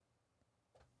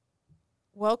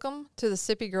Welcome to the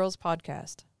Sippi Girls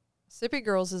podcast. Sippi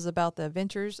Girls is about the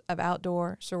adventures of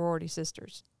outdoor sorority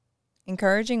sisters.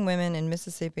 Encouraging women in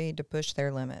Mississippi to push their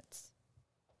limits.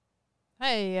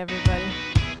 Hey, everybody.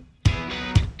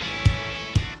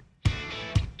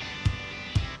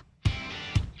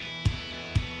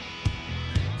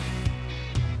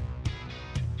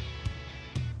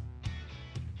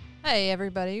 Hey,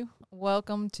 everybody.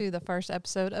 Welcome to the first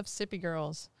episode of Sippi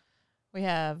Girls. We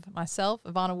have myself,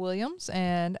 Ivana Williams,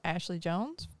 and Ashley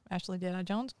Jones. Ashley Deadeye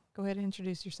Jones, go ahead and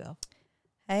introduce yourself.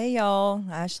 Hey, y'all.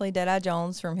 Ashley Deadeye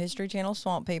Jones from History Channel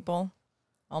Swamp People.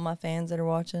 All my fans that are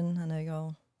watching, I know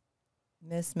y'all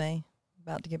miss me.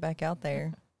 About to get back out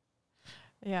there.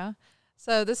 Yeah.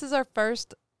 So this is our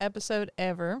first episode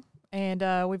ever,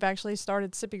 and we've actually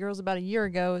started Sippi Girls about a year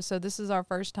ago, so this is our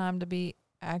first time to be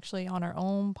actually on our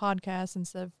own podcast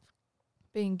instead of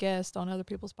being guests on other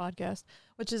people's podcasts,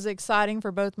 which is exciting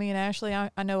for both me and Ashley.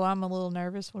 I know I'm a little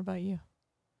nervous. What about you?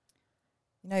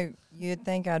 You know, you'd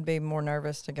think I'd be more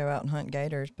nervous to go out and hunt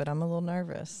gators, but I'm a little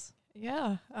nervous.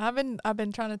 Yeah, I've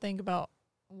been trying to think about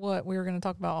what we were going to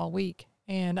talk about all week,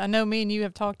 and I know me and you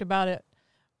have talked about it,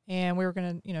 and we were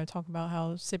going to talk about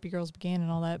how Sippi Girls began and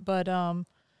all that. But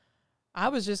I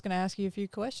was just going to ask you a few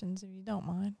questions if you don't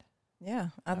mind. Yeah,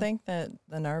 I think that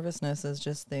the nervousness is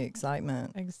just the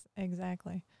excitement.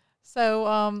 Exactly.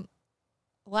 So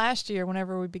last year,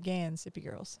 whenever we began Sippi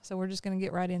Girls, so we're just going to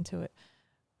get right into it.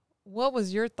 What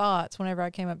was your thoughts whenever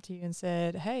I came up to you and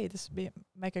said, hey, this would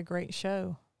make a great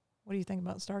show? What do you think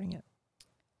about starting it?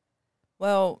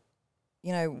 Well,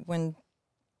 when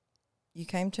you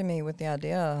came to me with the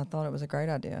idea, I thought it was a great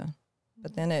idea.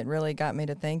 But then it really got me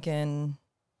to thinking,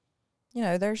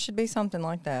 there should be something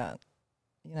like that.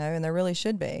 And there really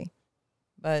should be.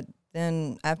 But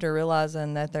then after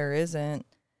realizing that there isn't,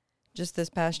 just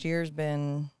this past year's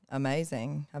been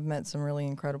amazing. I've met some really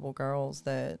incredible girls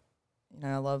that,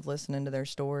 I love listening to their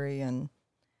story. And,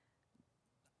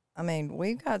 I mean,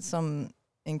 we've got some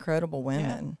incredible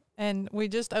women. Yeah. And we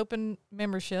just opened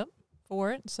membership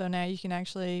for it. So now you can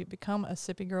actually become a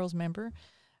Sippi Girls member.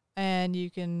 And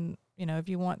you can, if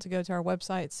you want to go to our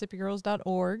website,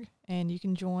 sippigirls.org, and you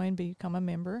can become a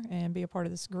member and be a part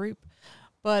of this group.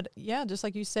 But, yeah, just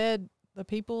like you said, the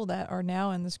people that are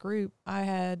now in this group,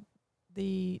 I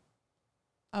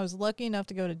was lucky enough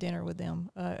to go to dinner with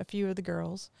them, a few of the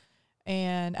girls,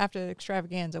 and after the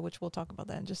extravaganza, which we'll talk about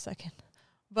that in just a second.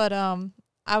 But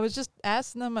I was just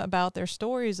asking them about their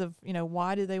stories of,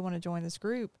 why do they want to join this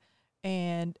group?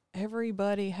 And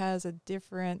everybody has a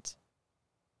different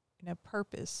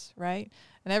purpose, right?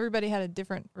 And everybody had a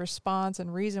different response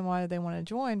and reason why they want to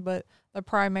join, but the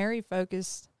primary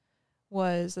focus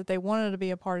was that they wanted to be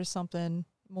a part of something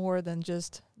more than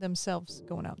just themselves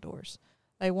going outdoors.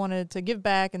 They wanted to give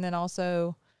back and then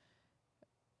also,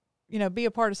 be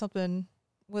a part of something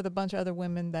with a bunch of other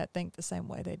women that think the same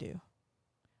way they do.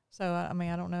 So, I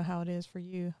don't know how it is for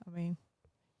you.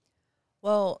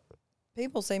 Well,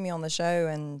 people see me on the show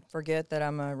and forget that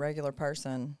I'm a regular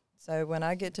person. So when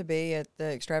I get to be at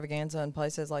the extravaganza and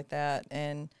places like that,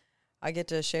 and I get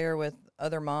to share with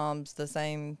other moms the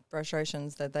same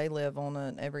frustrations that they live on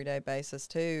an everyday basis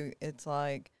too, it's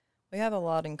like we have a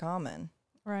lot in common.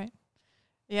 Right.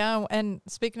 Yeah, and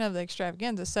speaking of the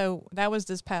extravaganza, so that was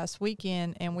this past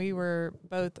weekend, and we were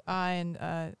both, I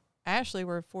and Ashley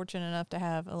were fortunate enough to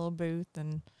have a little booth,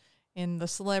 and in the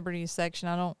celebrity section,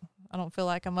 I don't feel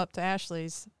like I'm up to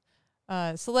Ashley's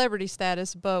celebrity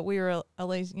status, but we were at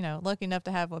least, lucky enough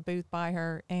to have a booth by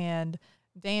her. And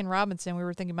Dan Robinson, we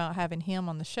were thinking about having him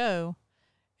on the show,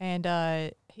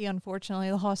 and he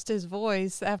unfortunately lost his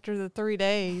voice after the 3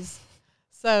 days.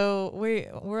 So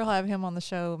we'll have him on the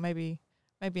show maybe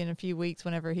in a few weeks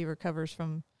whenever he recovers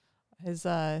from his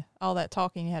all that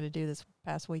talking he had to do this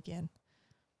past weekend.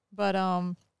 But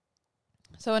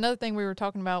so another thing we were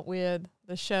talking about with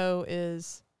the show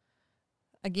is,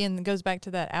 again, it goes back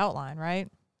to that outline, right?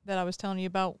 That I was telling you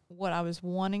about what I was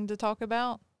wanting to talk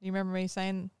about. Do you remember me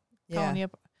saying, calling you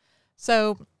up?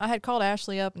 So I had called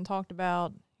Ashley up and talked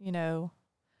about, I'm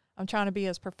trying to be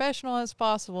as professional as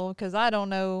possible because I don't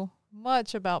know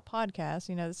much about podcasts.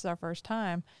 This is our first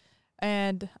time.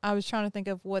 And I was trying to think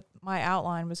of what my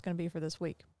outline was going to be for this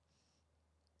week.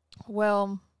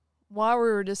 Well, while we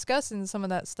were discussing some of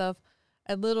that stuff,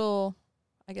 a little,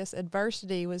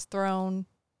 adversity was thrown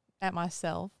at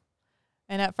myself.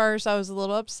 And at first I was a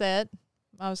little upset.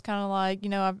 I was kind of like,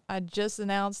 I just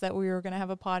announced that we were going to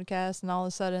have a podcast, and all of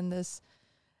a sudden this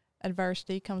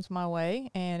adversity comes my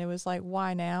way. And it was like,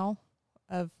 why now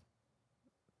of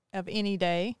any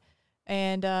day?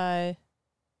 And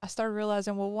I started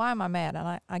realizing, well, why am I mad?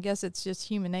 And I guess it's just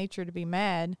human nature to be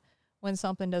mad when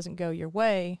something doesn't go your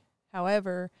way.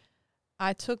 However,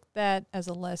 I took that as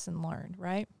a lesson learned,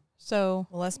 right? So,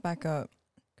 Well, let's back up.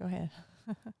 go ahead.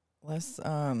 Let's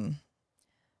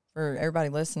for everybody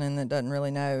listening that doesn't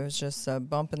really know, it's just a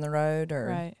bump in the road, or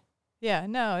Right. Yeah,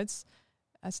 no, it's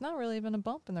not really even a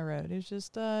bump in the road. It's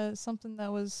just something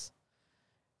that was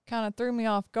kind of threw me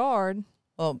off guard.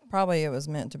 well, probably it was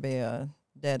meant to be a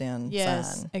dead end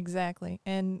Yes, sign. exactly.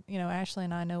 And Ashley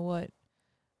and I know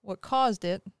what caused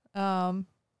it. And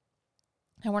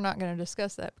we're not going to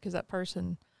discuss that because that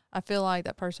person, I feel like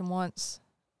that person wants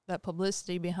that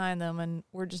publicity behind them, and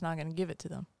we're just not going to give it to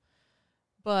them.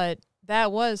 But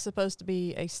that was supposed to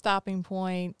be a stopping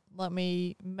point. Let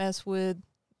me mess with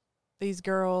these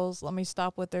girls. Let me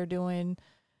stop what they're doing.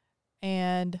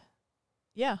 And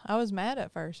yeah, I was mad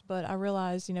at first, but I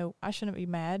realized, I shouldn't be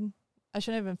mad. I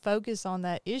shouldn't even focus on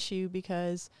that issue,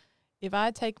 because if I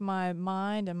take my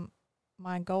mind and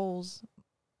my goals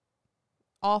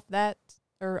off that,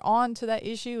 or onto that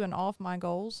issue and off my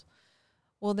goals,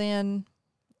 well, then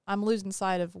I'm losing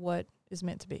sight of what is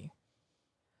meant to be.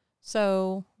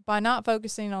 So by not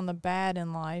focusing on the bad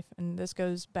in life, and this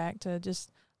goes back to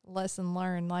just lesson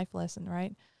learned, life lesson,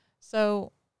 right?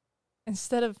 So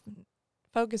instead of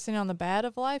focusing on the bad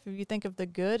of life, if you think of the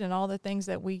good and all the things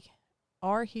that we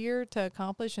are here to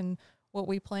accomplish and what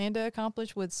we plan to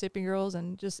accomplish with Sippi Girls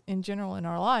and just in general in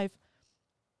our life,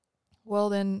 well,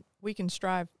 then we can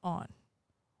strive on.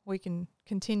 We can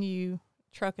continue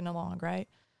trucking along, right?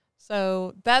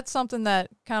 So that's something that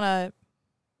kind of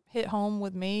hit home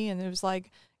with me, and it was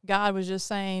like God was just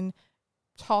saying,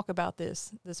 talk about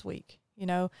this week.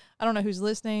 I don't know who's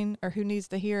listening or who needs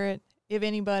to hear it, if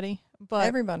anybody, but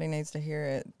Everybody needs to hear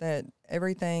it, that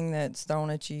everything that's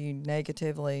thrown at you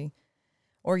negatively,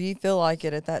 or you feel like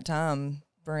it at that time,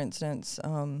 for instance,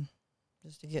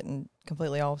 just to get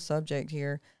completely off subject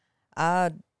here,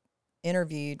 I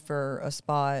interviewed for a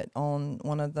spot on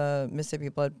one of the Mississippi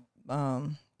Blood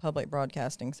public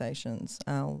broadcasting stations.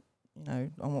 I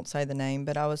won't say the name,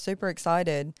 but I was super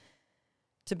excited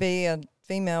to be a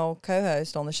female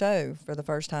co-host on the show for the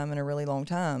first time in a really long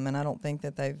time. And I don't think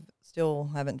that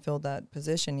still haven't filled that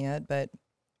position yet, but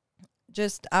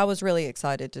just, I was really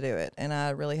excited to do it. And I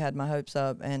really had my hopes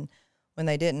up. And when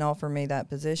they didn't offer me that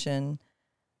position,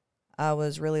 I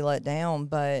was really let down.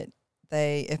 But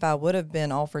if I would have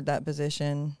been offered that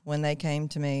position when they came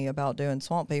to me about doing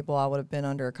Swamp People, I would have been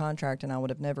under a contract and I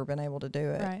would have never been able to do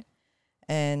it. right.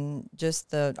 And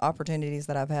just the opportunities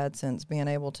that I've had since being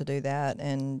able to do that,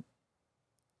 and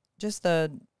just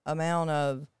the amount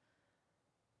of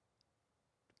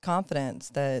confidence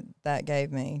that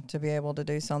gave me to be able to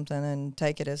do something and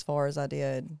take it as far as I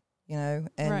did, and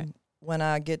Right. when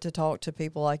I get to talk to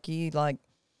people like you, like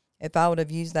if I would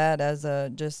have used that as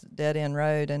a just dead end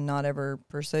road and not ever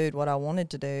pursued what I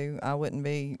wanted to do, I wouldn't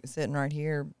be sitting right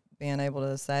here being able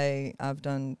to say I've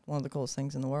done one of the coolest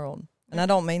things in the world. And I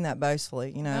don't mean that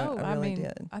boastfully, No, I really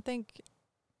did. I think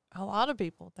a lot of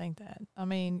people think that. I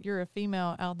mean, you're a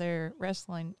female out there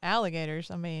wrestling alligators.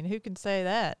 I mean, who can say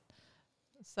that?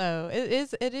 So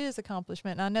it is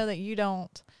accomplishment. And I know that you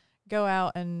don't go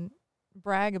out and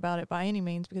brag about it by any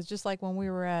means, because just like when we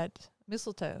were at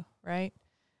Mistletoe, right?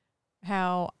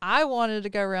 How I wanted to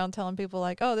go around telling people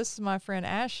like, oh, this is my friend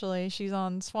Ashley. She's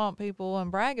on Swamp People,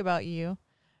 and brag about you.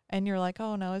 And you're like,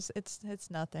 oh no, it's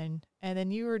nothing. And then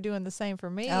you were doing the same for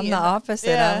me. I'm the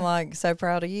opposite. Yeah. I'm like so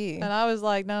proud of you. And I was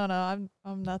like, no,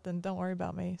 I'm nothing. Don't worry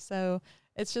about me. So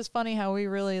it's just funny how we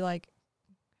really like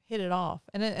hit it off.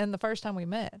 And the first time we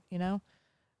met,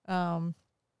 whenever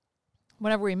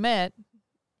we met,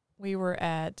 we were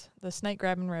at the snake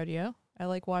grabbing rodeo at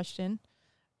Lake Washington,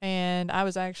 and I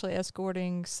was actually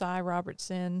escorting Cy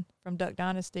Robertson from Duck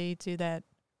Dynasty to that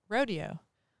rodeo,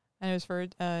 and it was for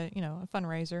a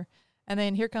fundraiser. And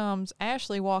then here comes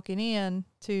Ashley walking in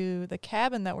to the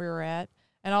cabin that we were at,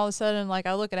 and all of a sudden, like,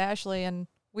 I look at Ashley, and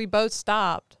we both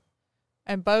stopped,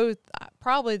 and both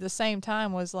probably at the same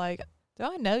time was like, do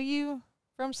I know you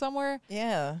from somewhere?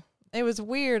 Yeah. It was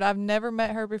weird. I've never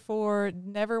met her before,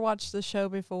 never watched the show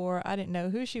before. I didn't know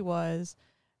who she was.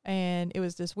 And it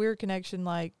was this weird connection,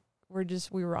 like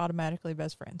we were automatically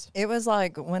best friends. It was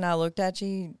like when I looked at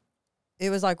you, it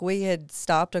was like we had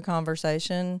stopped a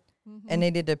conversation and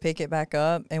needed to pick it back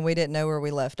up, and we didn't know where we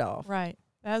left off. Right.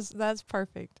 That's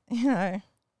perfect. Yeah.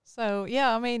 So,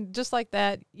 yeah, I mean, just like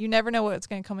that, you never know what's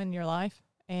going to come in your life,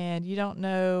 and you don't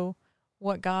know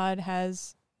what God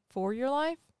has for your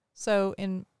life. So,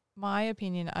 in my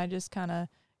opinion, I just kind of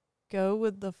go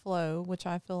with the flow, which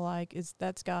I feel like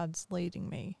that's God's leading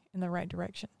me in the right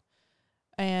direction.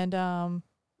 And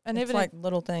it's like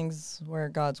little things where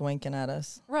God's winking at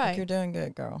us. Right. Like, you're doing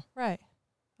good, girl. Right.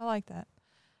 I like that.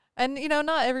 And,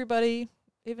 not everybody,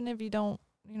 even if you're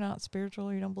not spiritual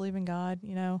or you don't believe in God,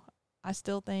 I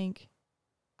still think,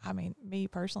 me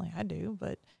personally, I do.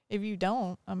 But if you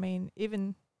don't,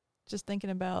 even just thinking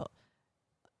about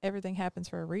everything happens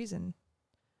for a reason.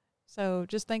 So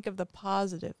just think of the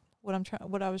positive.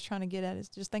 What I was trying to get at is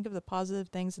just think of the positive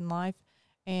things in life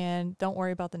and don't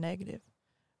worry about the negative,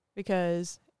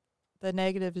 because the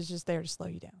negative is just there to slow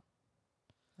you down.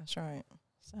 That's right.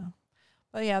 So,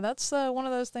 but yeah, that's one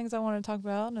of those things I want to talk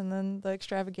about. And then the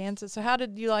extravaganza. So how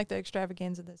did you like the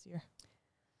extravaganza this year?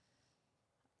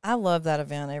 I love that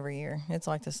event every year. It's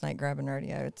like the snake grabbing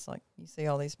rodeo. It's like you see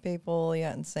all these people you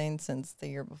hadn't seen since the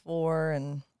year before,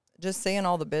 and just seeing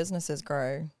all the businesses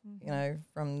grow,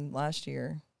 from last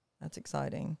year. That's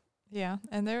exciting. Yeah,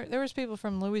 and there was people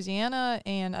from Louisiana,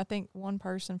 and I think one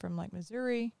person from like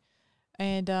Missouri,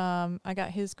 and I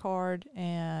got his card,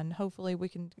 and hopefully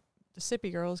the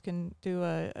Sippi girls can do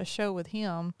a show with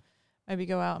him, maybe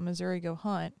go out in Missouri, go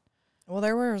hunt. Well,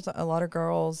 there was a lot of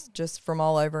girls just from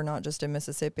all over, not just in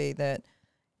Mississippi, that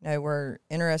were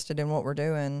interested in what we're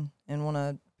doing and want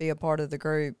to be a part of the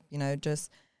group.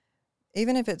 Just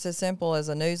even if it's as simple as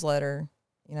a newsletter,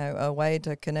 a way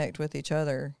to connect with each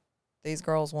other. These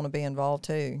girls want to be involved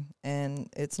too, and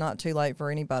it's not too late for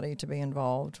anybody to be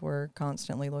involved. We're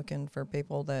constantly looking for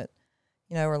people that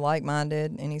are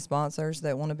like-minded, any sponsors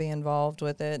that want to be involved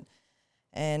with it.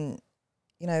 And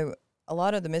a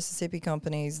lot of the Mississippi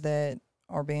companies that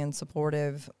are being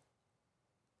supportive,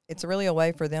 it's really a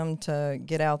way for them to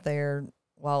get out there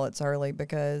while it's early,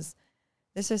 because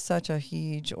this is such a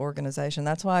huge organization.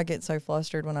 That's why I get so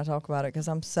flustered when I talk about it, because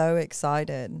I'm so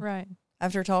excited. Right.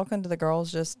 After talking to the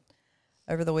girls just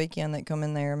over the weekend that come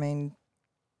in there,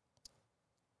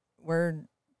 we're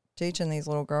teaching these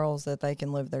little girls that they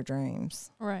can live their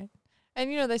dreams. Right.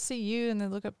 And, they see you and they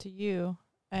look up to you,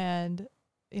 and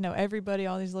everybody,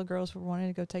 all these little girls were wanting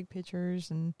to go take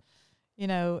pictures. And,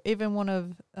 even one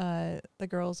of the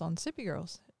girls on Sippi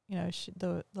Girls,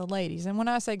 the ladies. And when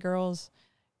I say girls,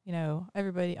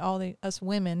 everybody, us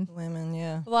women. Women,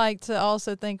 yeah. Like to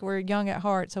also think we're young at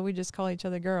heart, so we just call each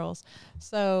other girls.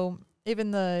 So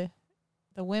even the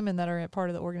women that are a part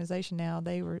of the organization now,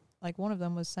 they were, like one of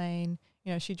them was saying,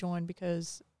 she joined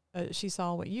because she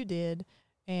saw what you did,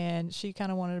 and she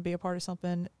kind of wanted to be a part of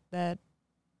something that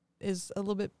is a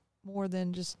little bit more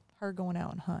than just her going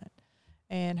out and hunt.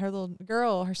 And her little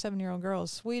girl, her 7-year-old girl,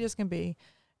 is sweet as can be.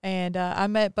 And I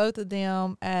met both of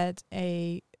them at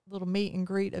a little meet and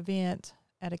greet event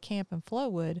at a camp in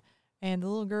Flowood. And the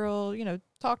little girl,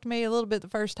 talked to me a little bit the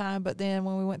first time, but then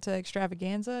when we went to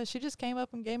extravaganza, she just came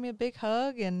up and gave me a big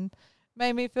hug and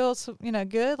made me feel,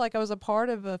 good, like I was a part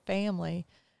of a family.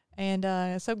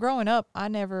 And so growing up, I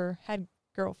never had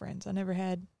girlfriends. I never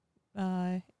had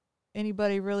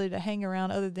anybody really to hang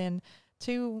around other than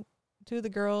two of the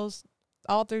girls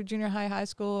all through junior high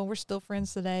school, and we're still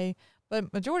friends today.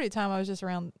 But majority of the time, I was just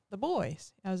around the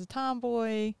boys. I was a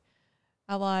tomboy.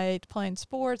 I liked playing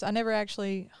sports. I never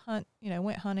actually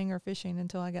went hunting or fishing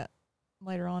until I got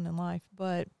later on in life.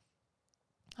 But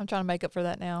I'm trying to make up for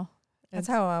that now. That's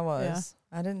how I was.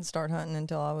 Yeah. I didn't start hunting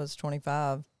until I was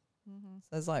 25. Mm-hmm.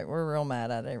 So it's like we're real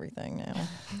mad at everything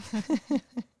now.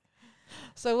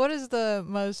 So what is the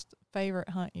most favorite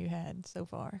hunt you had so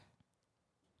far?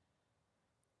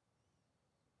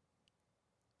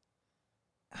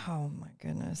 Oh, my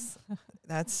goodness.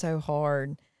 That's so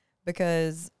hard,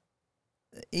 because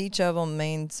each of them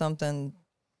means something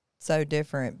so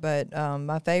different. But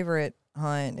my favorite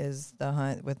hunt is the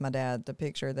hunt with my dad, the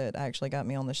picture that actually got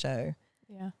me on the show.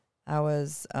 Yeah.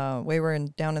 We were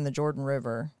down in the Jordan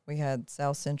River. We had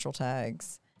South Central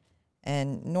tags.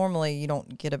 And normally you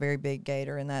don't get a very big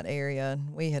gator in that area.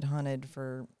 We had hunted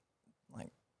for like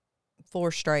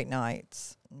 4 straight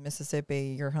nights. In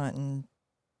Mississippi, you're hunting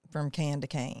from can to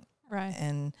can. Right.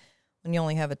 And when you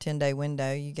only have a 10-day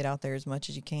window, you get out there as much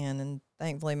as you can. And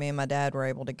thankfully, me and my dad were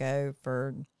able to go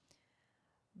for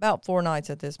about 4 nights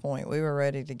at this point. We were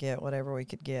ready to get whatever we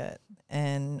could get.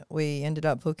 And we ended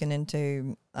up hooking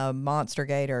into a monster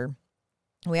gator.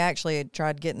 We actually had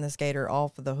tried getting this gator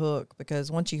off of the hook,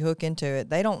 because once you hook into it,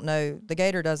 the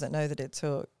gator doesn't know that it's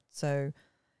hooked. So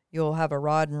you'll have a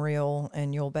rod and reel,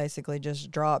 and you'll basically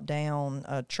just drop down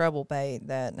a treble bait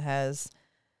that has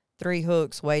 3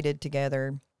 hooks weighted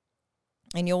together,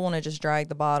 and you'll want to just drag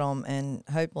the bottom and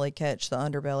hopefully catch the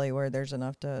underbelly where there's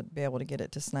enough to be able to get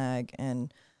it to snag.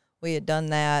 And we had done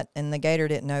that, and the gator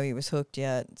didn't know he was hooked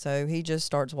yet, so he just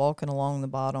starts walking along the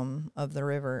bottom of the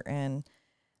river, and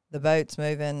the boat's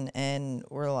moving, and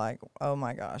we're like, oh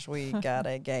my gosh, we got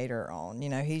a gator on.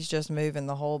 He's just moving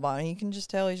the whole bottom. You can just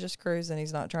tell he's just cruising.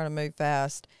 He's not trying to move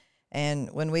fast.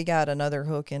 And when we got another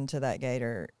hook into that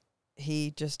gator,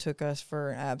 he just took us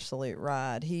for an absolute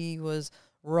ride. He was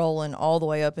rolling all the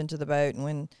way up into the boat. And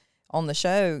when on the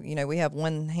show, we have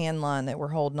one hand line that we're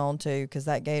holding on to because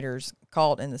that gator's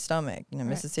caught in the stomach. Right.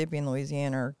 Mississippi and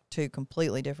Louisiana are two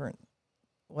completely different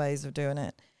ways of doing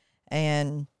it.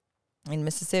 And in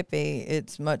Mississippi,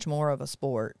 it's much more of a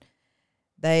sport.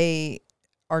 They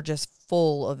are just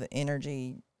full of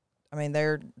energy. I mean,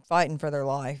 they're fighting for their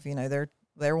life.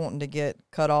 They're wanting to get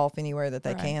cut off anywhere that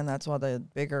they can. That's why the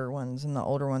bigger ones and the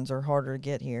older ones are harder to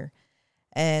get here.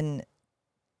 And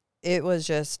it was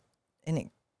just an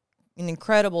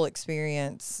incredible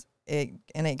experience. It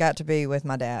got to be with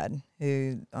my dad,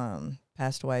 who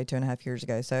passed away 2.5 years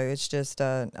ago. So it's just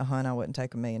a hunt I wouldn't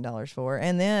take $1 million for.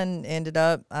 And then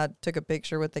I took a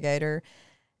picture with the gator,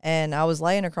 and I was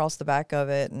laying across the back of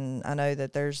it. And I know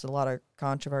that there's a lot of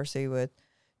controversy with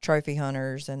trophy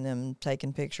hunters and them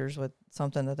taking pictures with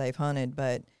something that they've hunted,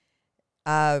 but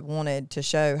I wanted to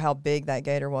show how big that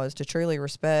gator was, to truly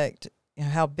respect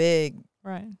how big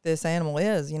this animal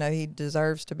is. He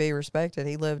deserves to be respected.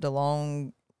 He lived a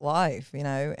long life,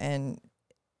 and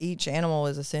each animal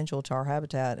is essential to our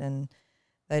habitat, and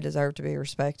they deserve to be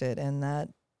respected. And that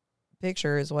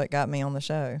picture is what got me on the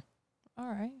show. All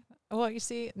right. Well, you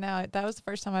see, now that was the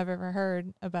first time I've ever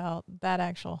heard about that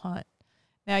actual hunt.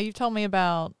 Now, you've told me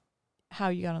about how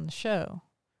you got on the show.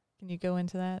 Can you go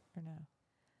into that or no?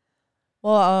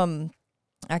 Well,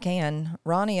 I can.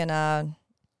 Ronnie and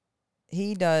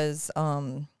he does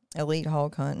elite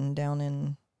hog hunting down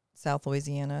in South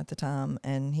Louisiana at the time,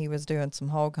 and he was doing some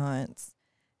hog hunts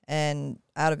and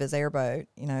out of his airboat,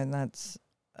 and that's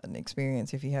an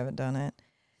experience if you haven't done it.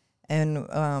 And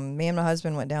me and my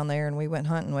husband went down there, and we went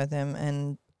hunting with him,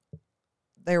 and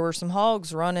there were some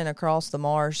hogs running across the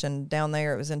marsh, and down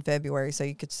there it was in February, so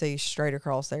you could see straight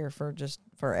across there for just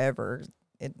forever.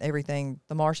 The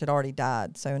marsh had already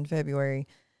died, so in February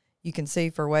you can see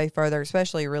for way further,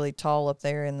 especially really tall up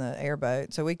there in the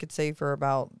airboat. So we could see for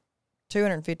about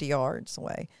 250 yards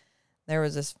away. There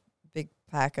was this big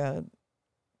pack of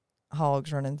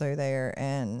hogs running through there,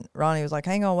 and Ronnie was like,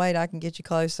 "Hang on, wait, I can get you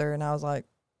closer." And I was like,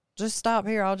 "Just stop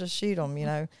here, I'll just shoot them,"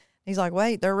 He's like,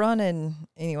 "Wait, they're running."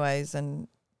 Anyways, and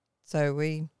so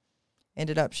we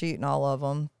ended up shooting all of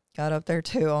them, got up there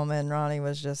to them, and Ronnie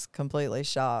was just completely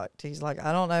shocked. He's like,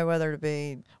 "I don't know whether to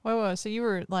be..." Wait, so you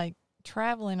were like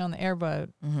traveling on the airboat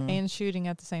and shooting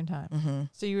at the same time. Mm-hmm.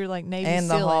 So you were like Navy SEAL. And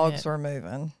the hogs were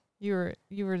moving. You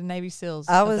were the Navy SEALs.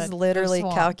 I was literally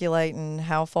calculating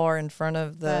how far in front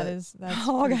of the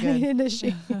hog I needed to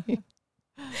shoot.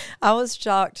 I was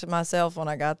shocked myself when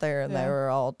I got there, and they were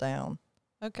all down.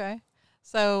 Okay.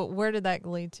 So where did that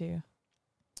lead to?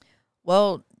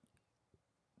 Well,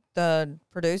 the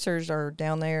producers are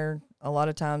down there a lot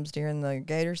of times during the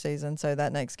gator season. So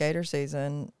that next gator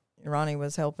season, Ronnie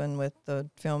was helping with the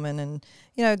filming. And,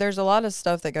 there's a lot of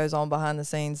stuff that goes on behind the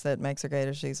scenes that makes a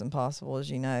gator season possible,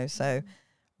 as you know. So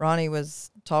Ronnie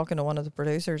was talking to one of the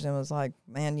producers and was like,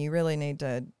 "Man, you really need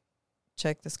to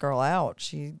check this girl out.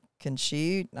 She can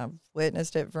shoot. I've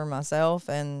witnessed it for myself,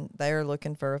 and they're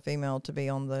looking for a female to be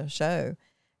on the show."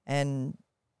 And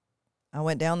I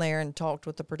went down there and talked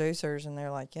with the producers, and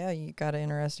they're like, "Yeah, you got an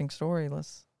interesting story.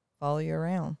 Let's follow you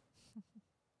around."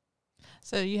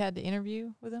 So you had to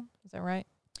interview with them? Is that right?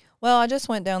 Well, I just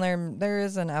went down there. There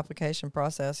is an application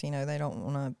process. They don't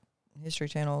want to, History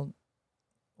Channel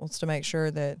wants to make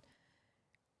sure that,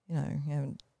 you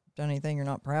haven't done anything you're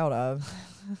not proud of.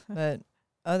 But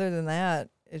other than that,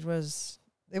 it was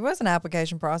an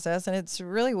application process, and it's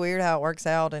really weird how it works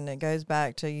out. And it goes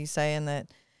back to you saying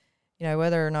that,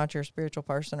 whether or not you're a spiritual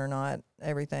person or not,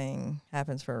 everything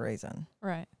happens for a reason.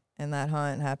 Right. And that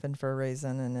hunt happened for a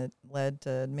reason, and it led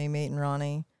to me meeting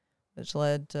Ronnie, which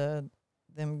led to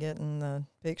them getting the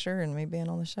picture and me being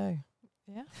on the show.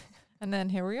 Yeah. And then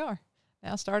here we are,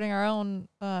 now starting our own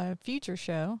future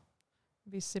show,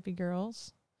 be Sippi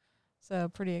Girls. So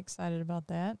pretty excited about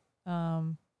that.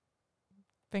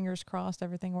 Fingers crossed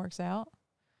everything works out.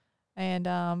 And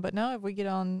but no, if we get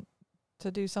on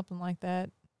to do something like that,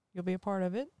 you'll be a part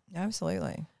of it.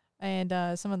 Absolutely. And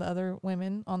some of the other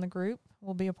women on the group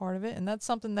will be a part of it. And that's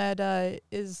something that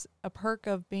is a perk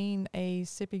of being a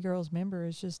Sippi Girls member,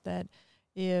 is just that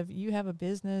if you have a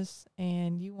business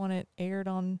and you want it aired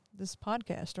on this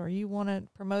podcast, or you want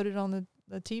it promoted on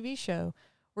the TV show,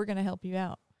 we're going to help you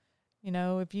out.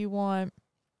 If you want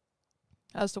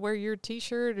us to wear your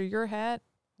T-shirt or your hat,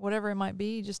 whatever it might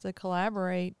be, just to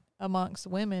collaborate amongst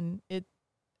women,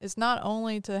 it's not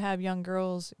only to have young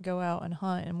girls go out and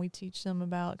hunt, and we teach them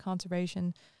about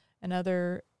conservation and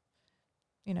other,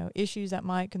 issues that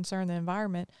might concern the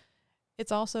environment.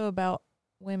 It's also about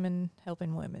women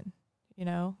helping women,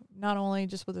 not only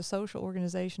just with a social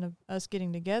organization of us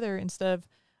getting together instead of,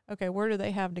 okay, where do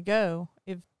they have to go?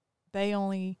 If they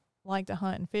only like to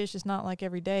hunt and fish, it's not like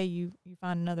every day you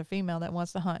find another female that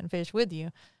wants to hunt and fish with you.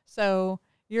 So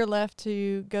you're left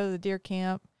to go to the deer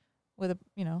camp with a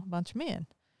bunch of men.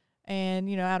 And,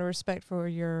 out of respect for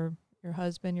your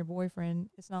husband, your boyfriend,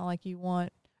 it's not like you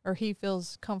want, or he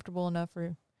feels comfortable enough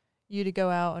for you to go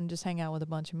out and just hang out with a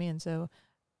bunch of men. So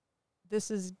this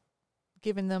is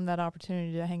giving them that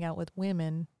opportunity to hang out with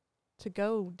women to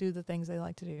go do the things they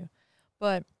like to do.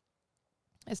 But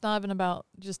it's not even about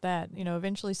just that.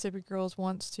 Eventually Sippi Girls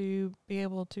wants to be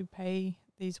able to pay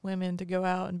these women to go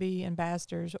out and be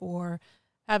ambassadors or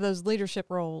have those leadership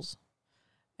roles.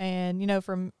 And,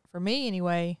 for me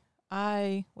anyway,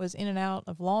 I was in and out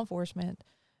of law enforcement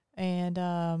and,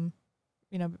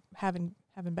 having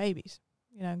babies,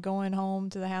 going home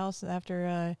to the house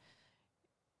after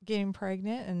getting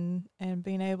pregnant and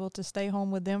being able to stay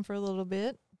home with them for a little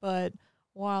bit. But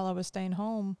while I was staying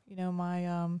home,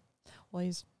 my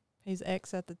he's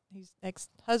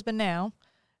ex-husband now,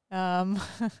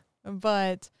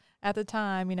 but at the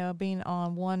time, being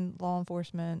on one law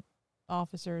enforcement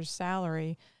officer's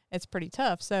salary, it's pretty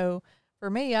tough. So for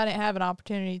me, I didn't have an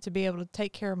opportunity to be able to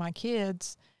take care of my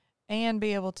kids and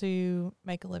be able to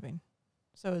make a living.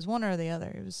 So it was one or the other.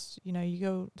 It was, you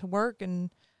go to work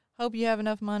and hope you have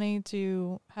enough money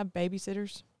to have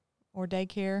babysitters or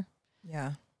daycare.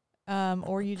 Yeah.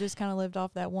 Or you just kind of lived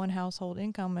off that one household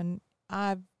income. And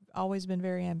I've always been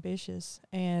very ambitious,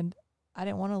 and I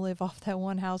didn't want to live off that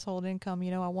one household income.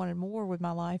 I wanted more with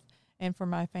my life and for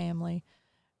my family.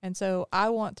 And so I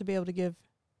want to be able to give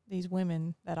these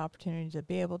women that opportunity to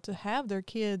be able to have their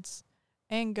kids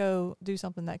and go do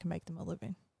something that can make them a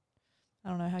living. I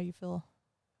don't know how you feel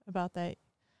about that,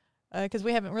 because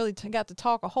we haven't really got to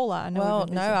talk a whole lot. I know. Well,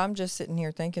 no, I'm just sitting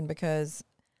here thinking because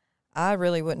I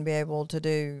really wouldn't be able to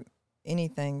do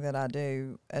anything that I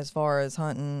do as far as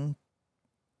hunting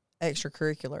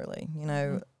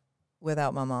extracurricularly,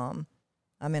 without my mom.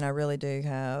 I mean, I really do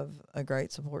have a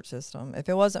great support system. If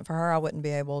it wasn't for her, I wouldn't be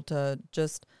able to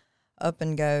just up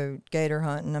and go gator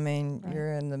hunting. I mean, Right.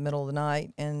 You're in the middle of the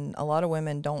night, and a lot of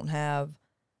women don't have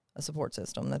a support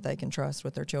system that they can trust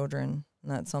with their children.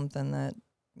 And that's something that,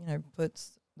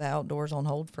 puts the outdoors on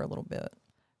hold for a little bit.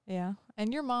 Yeah.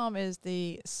 And your mom is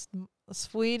the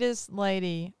sweetest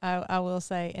lady, I will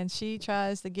say. And she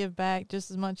tries to give back just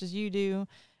as much as you do.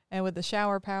 And with the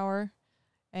shower power.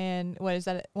 And what is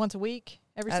that, once a week?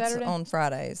 That's Saturday? On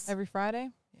Fridays. Every Friday?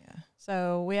 Yeah.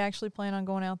 So we actually plan on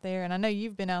going out there. And I know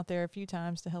you've been out there a few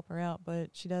times to help her out,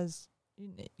 but she does.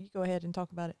 You go ahead and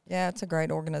talk about it. Yeah, it's a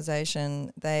great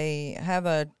organization. They have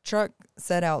a truck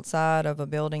set outside of a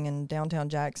building in downtown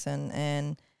Jackson,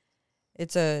 and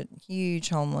it's a huge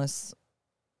homeless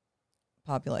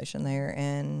population there.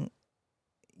 And,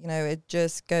 it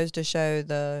just goes to show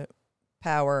the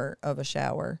power of a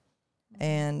shower. Mm-hmm.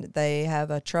 And they have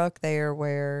a truck there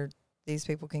where these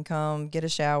people can come get a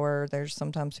shower. There's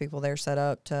sometimes people there set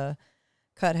up to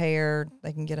cut hair.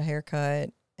 They can get a haircut,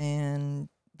 and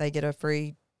they get a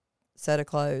free set of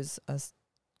clothes, a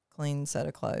clean set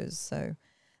of clothes. So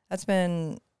that's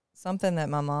been something that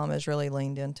my mom has really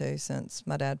leaned into since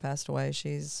my dad passed away.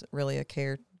 She's really a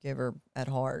caregiver at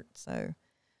heart. So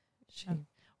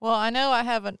Well, I know I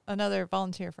have another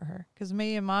volunteer for her, because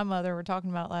me and my mother were talking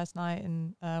about last night,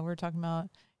 and we were talking about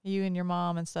you and your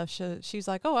mom and stuff. She's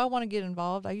like, oh, I want to get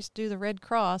involved. I used to do the Red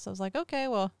Cross. I was like, okay,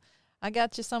 well, I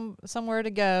got you somewhere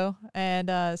to go.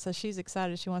 And so she's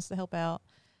excited. She wants to help out.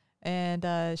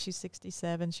 And she's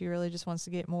 67. She really just wants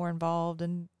to get more involved.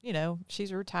 And,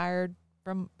 she's retired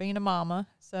from being a mama.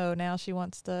 So now she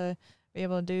wants to be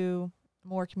able to do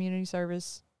more community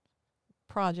service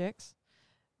projects.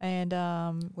 And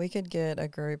we could get a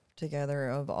group together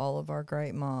of all of our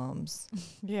great moms.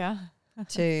 Yeah.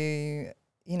 to,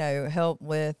 help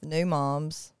with new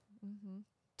moms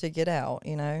to get out,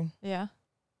 Yeah.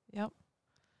 Yep.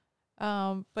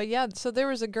 But yeah, so there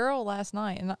was a girl last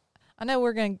night, and I know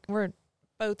we're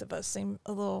both of us seem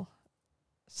a little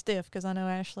stiff, because I know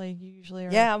Ashley, you usually are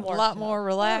a lot more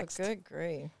relaxed. Oh, good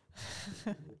grief.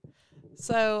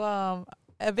 So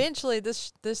eventually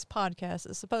this podcast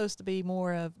is supposed to be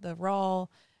more of the raw,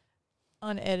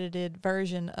 unedited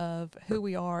version of who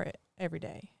we are every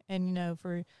day. And,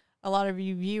 for a lot of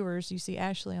you viewers, you see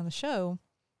Ashley on the show,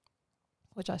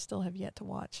 which I still have yet to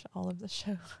watch all of the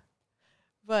show.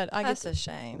 But That's a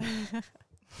shame.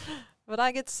 But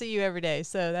I get to see you every day,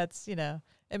 so that's,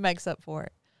 it makes up for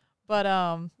it. But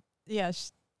yeah,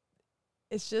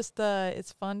 it's just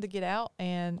it's fun to get out,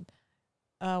 and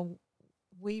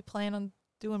we plan on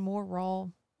doing more raw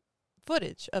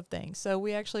footage of things. So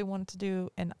we actually wanted to do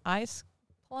an ice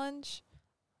plunge.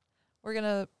 We're going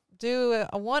to do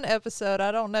a one episode.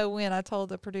 I don't know when. I told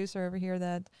the producer over here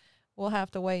that we'll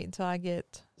have to wait until I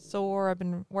get sore. I've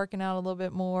been working out a little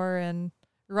bit more and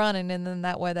running, and then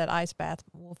that way that ice bath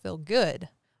will feel good.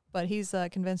 But he's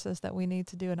convinced us that we need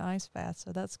to do an ice bath.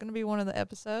 So that's going to be one of the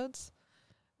episodes.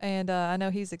 And I know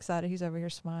he's excited. He's over here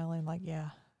smiling like, yeah,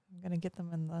 I'm going to get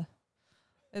them in the,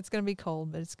 it's going to be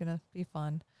cold, but it's going to be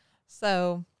fun.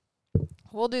 So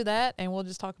we'll do that, and we'll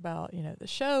just talk about, the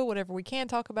show, whatever we can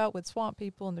talk about with Swamp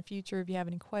People in the future. If you have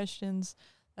any questions,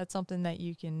 that's something that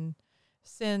you can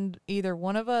send either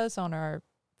one of us on our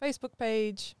Facebook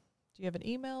page. Do you have an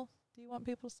email? Do you want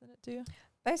people to send it to?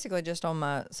 Basically, just on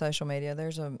my social media,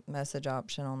 there's a message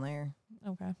option on there.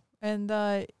 Okay. And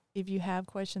if you have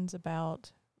questions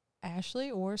about Ashley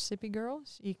or Sippi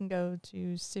Girls, you can go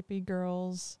to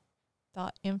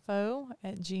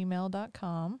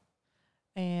sippygirls.info@gmail.com,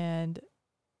 and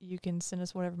you can send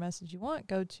us whatever message you want.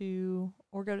 Go to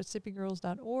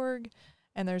sippygirls.org,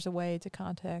 and there's a way to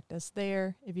contact us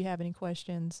there if you have any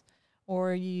questions,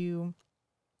 or you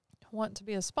want to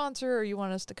be a sponsor, or you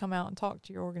want us to come out and talk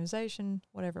to your organization,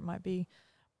 whatever it might be.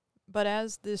 But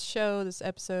as this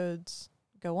episodes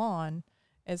go on,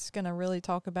 it's going to really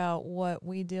talk about what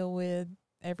we deal with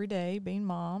every day, being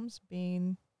moms,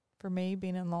 for me,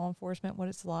 being in law enforcement, what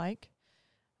it's like.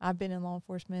 I've been in law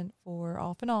enforcement for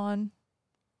off and on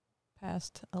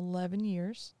past 11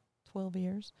 years, 12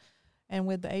 years. And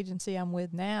with the agency I'm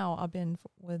with now, I've been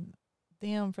with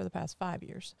them for the past 5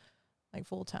 years, like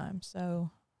full time. So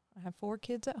I have 4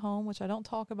 kids at home, which I don't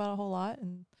talk about a whole lot.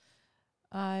 And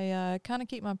I kind of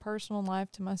keep my personal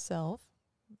life to myself.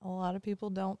 A lot of people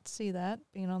don't see that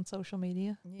being on social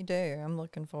media. You do. I'm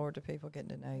looking forward to people getting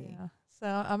to know you. Yeah. So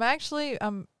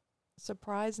I'm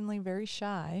surprisingly very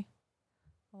shy.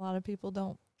 A lot of people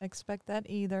don't expect that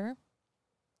either.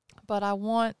 But I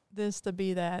want this to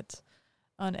be that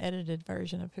unedited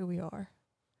version of who we are.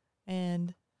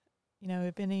 And,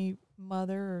 if any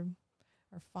mother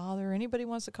or father or anybody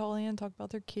wants to call in, talk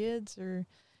about their kids or,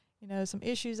 some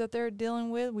issues that they're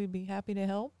dealing with, we'd be happy to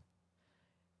help.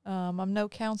 I'm no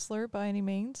counselor by any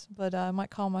means, but I might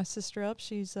call my sister up.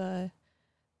 She's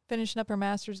finishing up her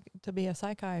master's to be a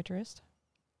psychiatrist.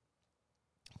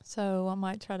 So I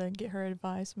might try to get her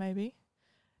advice maybe.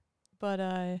 But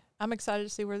I'm excited to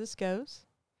see where this goes.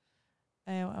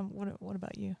 And what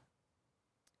about you?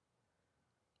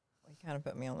 You kind of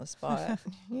put me on the spot.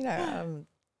 I'm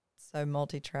so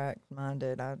multi-track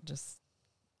minded.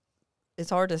 It's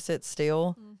hard to sit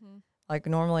still. Mm-hmm. Like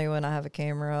normally when I have a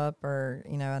camera up or,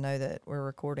 I know that we're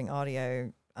recording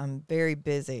audio, I'm very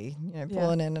busy,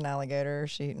 pulling in an alligator or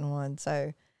shooting one.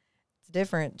 So it's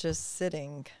different just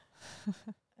sitting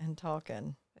and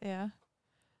talking. Yeah.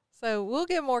 So we'll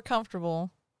get more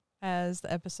comfortable as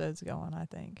the episodes go on, I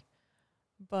think.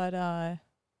 But I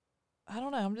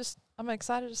don't know. I'm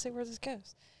excited to see where this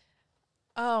goes.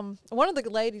 One of the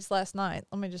ladies last night,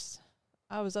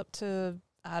 I was up to,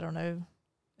 I don't know,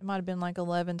 it might have been like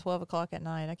 11, 12 o'clock at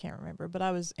night. I can't remember. But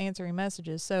I was answering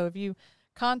messages. So if you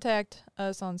contact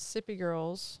us on Sippi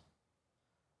Girls,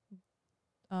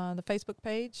 the Facebook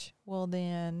page, well,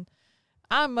 then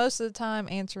I'm most of the time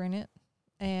answering it.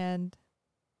 And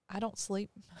I don't sleep.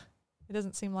 It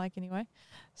doesn't seem like anyway.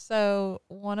 So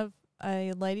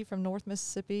a lady from North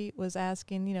Mississippi was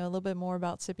asking, a little bit more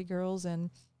about Sippi Girls. And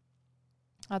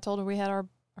I told her we had our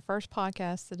first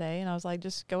podcast today, and I was like,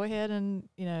 just go ahead and,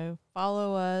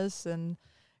 follow us and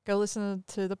go listen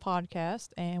to the podcast,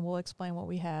 and we'll explain what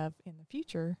we have in the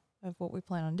future of what we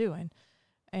plan on doing.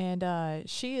 And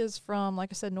she is from, like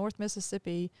I said, North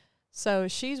Mississippi, so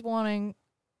she's wanting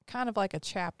kind of like a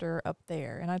chapter up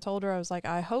there. And I told her, I was like,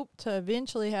 I hope to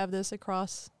eventually have this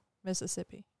across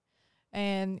Mississippi.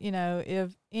 And,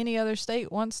 if any other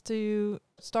state wants to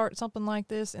start something like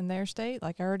this in their state,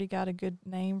 like I already got a good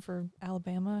name for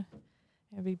Alabama.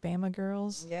 It'd be Bama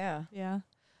Girls. Yeah. Yeah.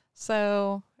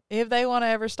 So if they want to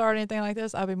ever start anything like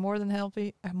this, I'll be more than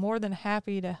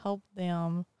happy to help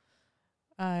them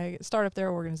start up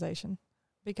their organization.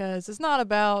 Because it's not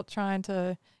about trying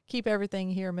to keep everything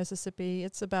here in Mississippi.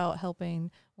 It's about helping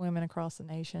women across the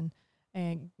nation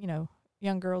and,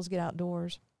 young girls get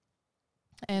outdoors.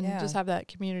 And just have that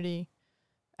community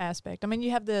aspect. I mean, you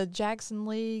have the Jackson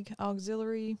League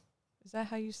Auxiliary. Is that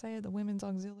how you say it? The women's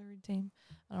auxiliary team?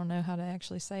 I don't know how to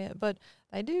actually say it. But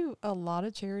they do a lot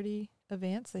of charity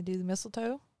events. They do the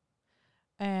mistletoe.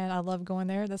 And I love going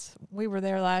there. We were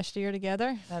there last year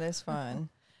together. That is fun.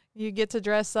 You get to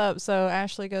dress up. So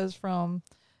Ashley goes from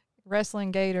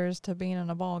wrestling gators to being in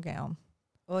a ball gown.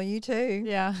 Well, you too.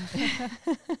 Yeah.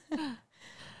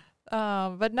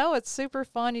 But no, it's super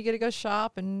fun. You get to go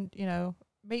shop and,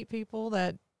 meet people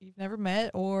that you've never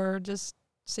met or just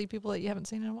see people that you haven't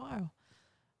seen in a while.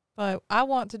 But I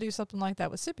want to do something like that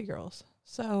with Sippi Girls.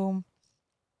 So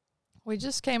we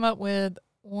just came up with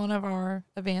one of our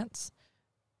events.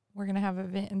 We're going to have an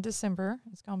event in December.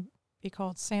 It's going to be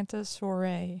called Santa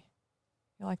Soiree.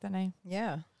 You like that name?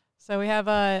 Yeah. So we have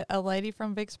a lady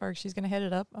from Vicksburg. She's going to head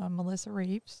it up, Melissa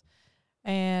Reeves.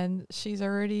 And she's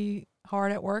already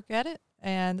hard at work at it.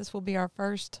 And this will be our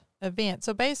first event.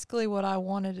 So basically what I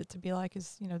wanted it to be like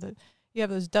is, you have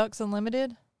those Ducks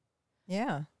Unlimited.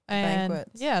 Yeah. And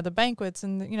banquets. Yeah, the banquets.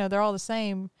 And, they're all the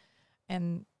same.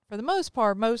 And for the most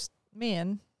part, most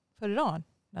men put it on.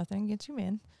 Nothing against you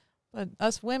men. But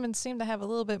us women seem to have a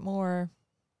little bit more.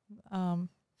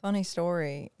 Funny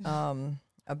story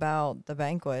about the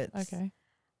banquets. Okay.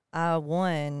 I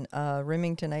won a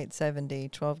Remington 870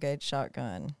 12-gauge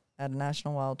shotgun at a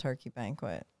National Wild Turkey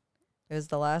banquet. It was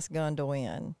the last gun to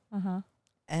win. Uh-huh.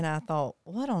 And I thought,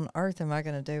 what on earth am I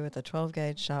going to do with a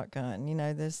 12-gauge shotgun?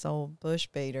 This old bush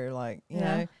beater, you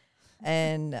know.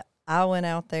 And I went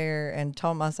out there and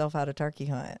taught myself how to turkey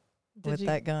hunt with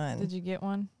that gun. Did you get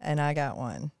one? And I got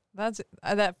one. That's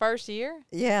that first year?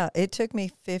 Yeah, it took me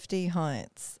 50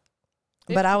 hunts.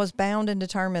 50? But I was bound and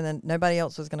determined that nobody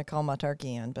else was going to call my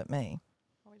turkey in but me.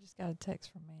 We just got a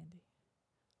text from Mandy.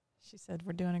 She said,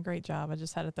 we're doing a great job. I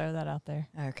just had to throw that out there.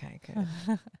 Okay,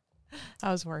 good.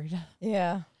 I was worried.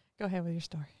 Yeah. Go ahead with your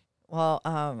story. Well,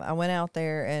 I went out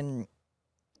there and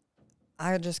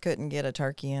I just couldn't get a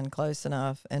turkey in close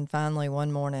enough. And finally,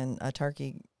 one morning, a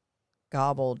turkey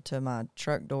gobbled to my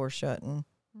truck door shutting.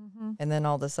 Mm-hmm. And then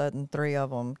all of a sudden, 3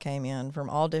 of them came in from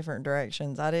all different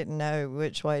directions. I didn't know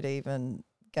which way to even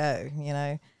go,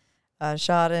 I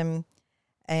shot him,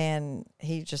 and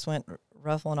he just went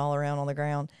ruffling all around on the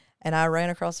ground. And I ran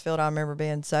across the field. I remember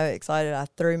being so excited. I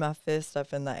threw my fist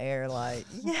up in the air like,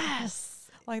 yes.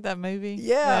 Like that movie?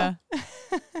 Yeah.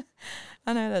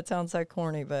 I know that sounds so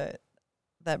corny, but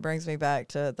that brings me back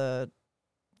to the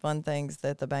fun things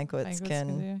that the banquets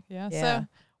can do. Yeah. Yeah.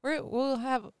 So we'll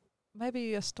have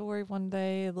maybe a story one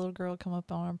day. A little girl come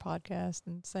up on our podcast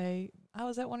and say, I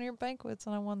was at one of your banquets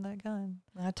and I won that gun.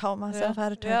 I taught myself how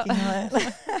to turkey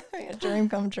hunt. A dream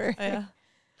come true. Yeah.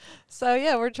 So,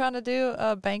 we're trying to do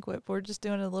a banquet. We're just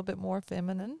doing it a little bit more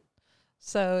feminine.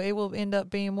 So it will end up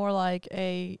being more like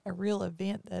a real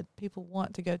event that people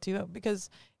want to go to. Because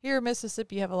here in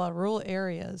Mississippi, you have a lot of rural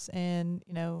areas. And,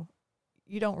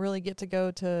 you don't really get to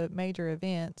go to major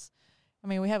events. I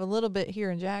mean, we have a little bit here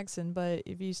in Jackson. But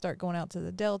if you start going out to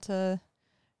the Delta,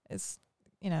 it's,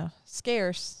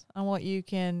 scarce on what you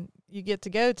get to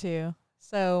go to.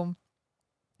 So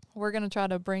we're going to try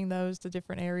to bring those to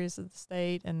different areas of the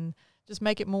state and just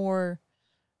make it more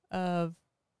of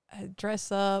dress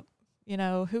up,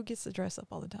 who gets to dress up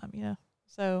all the time,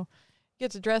 So you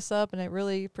get to dress up and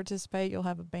really participate. You'll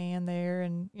have a band there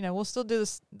and, we'll still do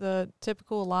the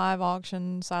typical live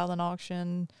auction, silent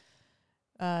auction,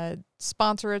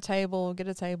 sponsor a table, get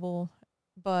a table,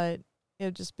 but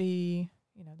it'll just be,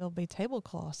 there'll be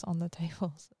tablecloths on the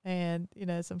tables and,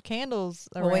 some candles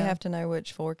around. Well, we have to know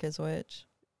which fork is which.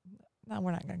 No,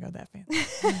 we're not going to go that fancy.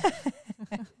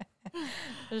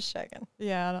 Just checking.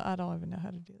 Yeah, I don't even know how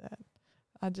to do that.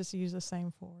 I just use the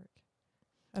same fork.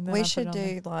 And then We should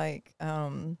do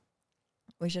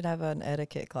we should have an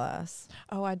etiquette class.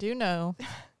 Oh, I do know.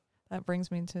 That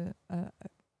brings me to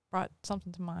brought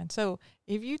something to mind. So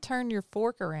if you turn your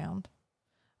fork around,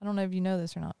 I don't know if you know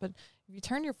this or not, but if you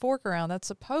turn your fork around, that's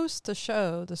supposed to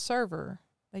show the server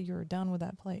that you were done with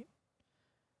that plate.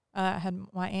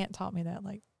 My aunt taught me that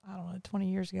 20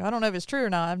 years ago. I don't know if it's true or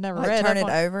not. I've never read. Turn it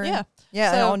over. Yeah,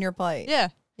 yeah, so, on your plate. Yeah,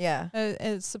 yeah.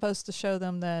 It's supposed to show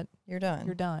them that you're done.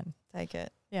 You're done. Take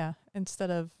it. Yeah,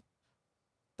 instead of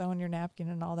throwing your napkin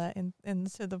and all that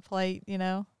into the plate.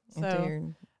 So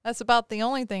that's about the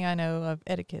only thing I know of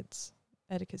etiquette.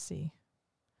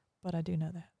 But I do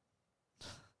know that.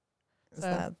 Is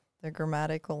that the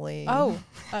grammatically? Oh,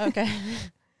 okay.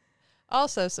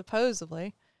 Also,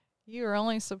 supposedly, you are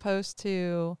only supposed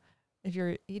to, if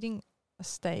you're eating a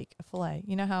steak, a fillet,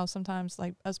 you know how sometimes,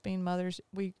 like us being mothers,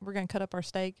 we're going to cut up our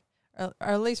steak, or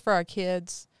at least for our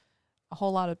kids, a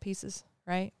whole lot of pieces,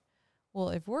 right? Well,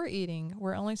 if we're eating,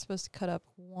 we're only supposed to cut up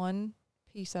one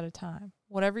piece at a time.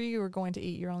 Whatever you are going to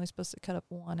eat, you're only supposed to cut up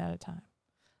one at a time.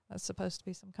 That's supposed to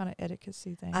be some kind of etiquette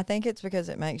thing. I think it's because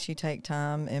it makes you take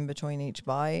time in between each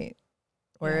bite.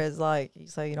 Whereas,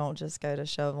 so you don't just go to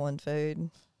shoveling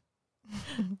food.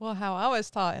 Well, how I was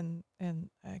taught in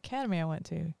academy I went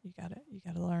to, you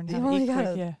gotta learn how to eat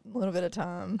quick. Yeah, a little bit of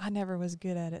time. I never was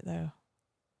good at it though.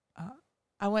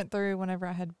 I went through whenever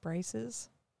I had braces.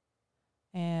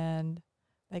 and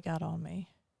they got on me.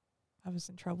 I was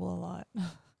in trouble a lot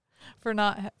for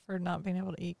not being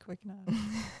able to eat quick enough.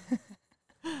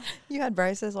 You had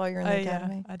braces while you were in the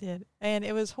academy? Yeah, I did. And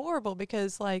it was horrible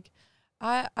because, like,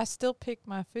 I still pick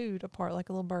my food apart like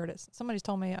a little bird. Somebody's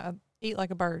told me I eat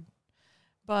like a bird.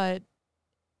 But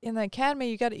in the academy,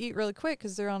 you got to eat really quick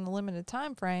because they're on a limited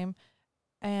time frame.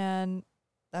 And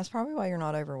that's probably why you're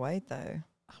not overweight, though.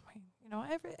 I mean,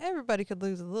 everybody could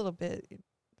lose a little bit.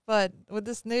 But with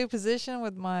this new position,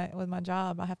 with my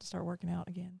job, I have to start working out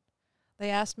again.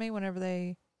 They asked me whenever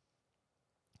they're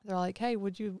like, hey,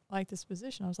 would you like this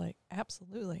position? I was like,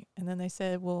 absolutely. And then they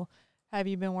said, well, have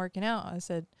you been working out? I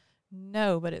said,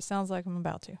 no, but it sounds like I'm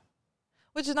about to,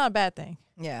 which is not a bad thing.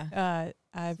 Yeah.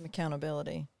 Some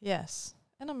accountability. Yes.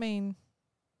 And I mean,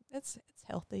 it's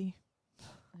healthy.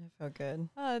 I feel good.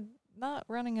 Not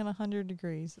running at 100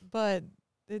 degrees, but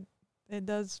it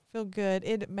does feel good.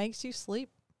 It makes you sleep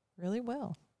really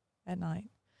well at night.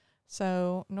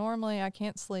 So normally I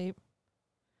can't sleep.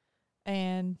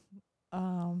 And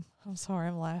I'm sorry,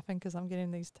 I'm laughing because I'm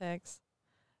getting these texts.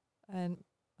 And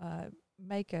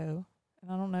Mako,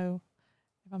 and I don't know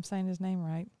if I'm saying his name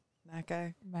right.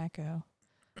 Mako.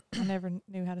 I never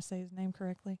knew how to say his name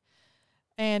correctly.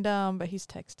 And but he's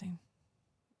texting.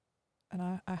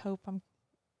 And I hope I'm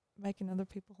making other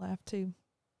people laugh too.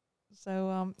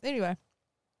 So anyway,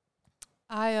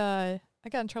 I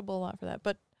got in trouble a lot for that,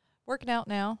 but working out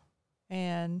now,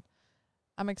 and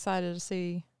I'm excited to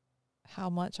see how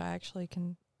much I actually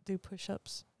can do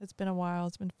push-ups. It's been a while.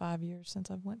 It's been 5 years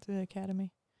since I've went to the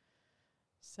academy.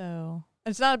 So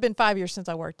it's not been 5 years since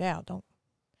I worked out. You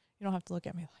don't have to look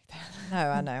at me like that. No,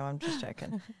 I know. I'm just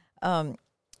checking.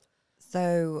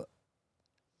 So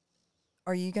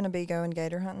are you going to be going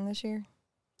gator hunting this year?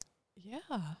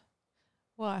 Yeah.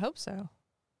 Well, I hope so.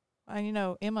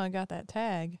 Emma got that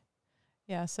tag.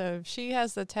 Yeah, so if she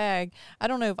has the tag, I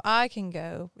don't know if I can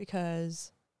go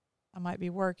because I might be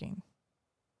working.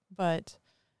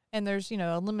 And there's,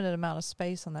 a limited amount of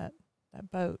space on that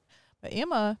boat. But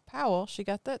Emma Powell, she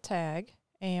got that tag,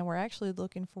 and we're actually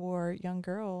looking for a young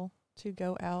girl to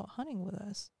go out hunting with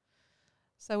us.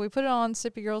 So we put it on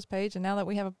Sippi Girls page, and now that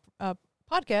we have a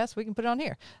podcast, we can put it on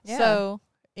here. Yeah. So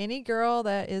any girl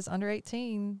that is under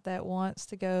 18 that wants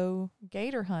to go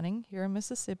gator hunting here in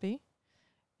Mississippi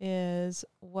is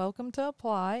welcome to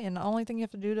apply. And the only thing you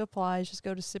have to do to apply is just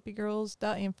go to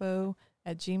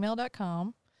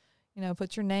sippygirls.info@gmail.com.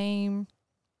 Put your name,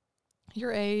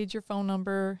 your age, your phone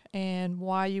number, and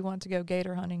why you want to go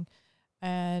gator hunting.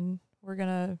 And we're going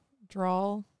to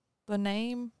draw the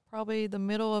name probably the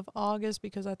middle of August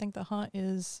because I think the hunt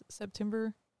is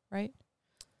September, right?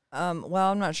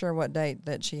 Well, I'm not sure what date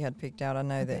that she had picked out. I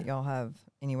know that y'all have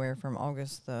anywhere from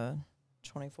August the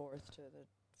 24th to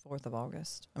the 4th of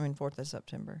August. 4th of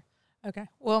September. Okay.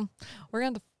 Well, we're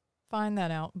going to find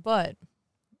that out, but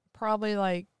probably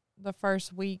like the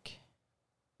first week,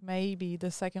 maybe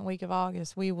the second week of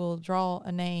August, we will draw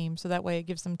a name so that way it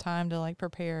gives them time to like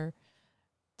prepare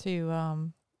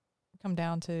to come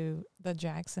down to the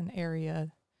Jackson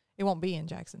area. It won't be in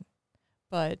Jackson,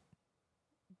 but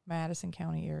Madison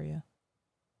County area,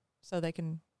 so they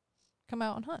can come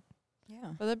out and hunt.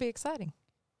 Yeah. But that'd be exciting.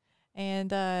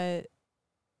 And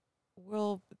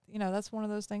we'll, that's one of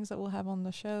those things that we'll have on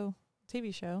the show,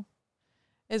 TV show.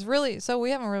 Is really, so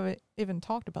we haven't really even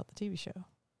talked about the TV show.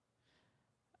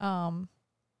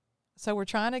 So we're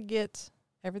trying to get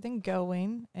everything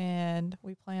going, and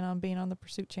we plan on being on the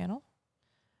Pursuit channel.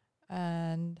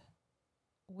 And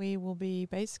we will be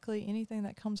basically anything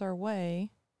that comes our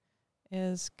way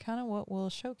is kind of what we'll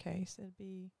showcase. It'd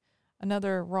be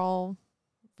another raw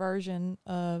version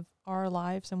of our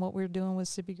lives and what we're doing with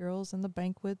Sippi Girls and the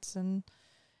banquets and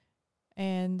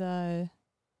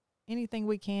anything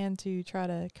we can to try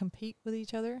to compete with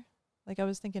each other. Like I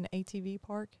was thinking ATV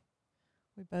park.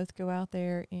 We both go out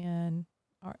there in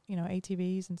our,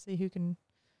 ATVs and see who can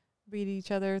beat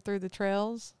each other through the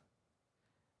trails.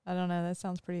 I don't know. That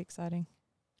sounds pretty exciting.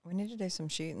 We need to do some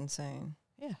shooting soon.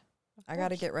 Yeah. I got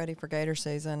to get ready for gator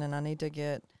season, and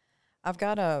I've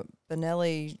got a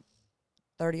Benelli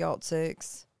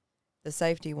 30-06. The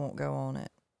safety won't go on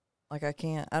it. Like I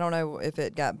don't know if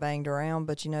it got banged around,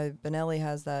 but Benelli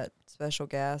has that special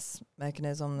gas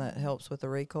mechanism that helps with the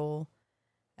recoil.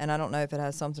 And I don't know if it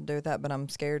has something to do with that, but I'm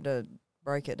scared to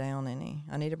break it down any.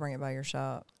 I need to bring it by your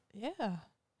shop. Yeah.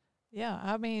 Yeah.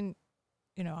 I mean,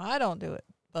 I don't do it,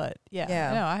 but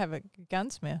yeah. I have a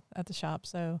gunsmith at the shop.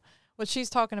 So what she's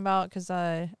talking about, because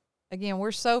again,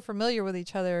 we're so familiar with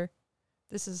each other.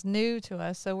 This is new to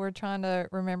us. So we're trying to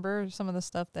remember some of the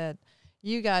stuff that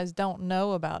you guys don't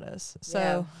know about us.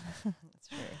 So yeah. That's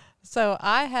true. So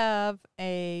I have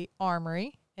a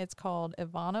armory. It's called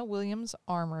Ivana Williams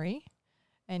Armory.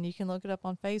 And you can look it up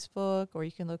on Facebook or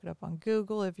you can look it up on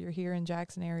Google if you're here in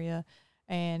Jackson area.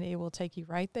 And it will take you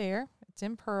right there. It's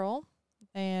in Pearl.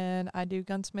 And I do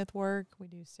gunsmith work. We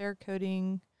do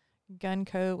Cerakoting, gun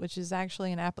coat, which is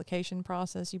actually an application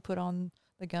process you put on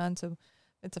the gun. So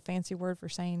it's a fancy word for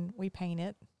saying we paint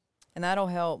it. And that'll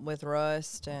help with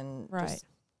rust and Right. just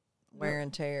wear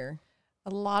and tear. A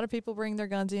lot of people bring their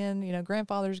guns in,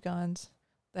 grandfather's guns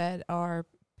that are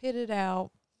pitted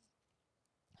out.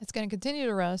 It's going to continue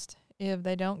to rust if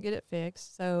they don't get it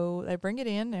fixed. So they bring it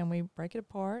in and we break it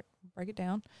apart, break it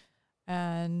down,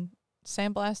 and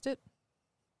sandblast it.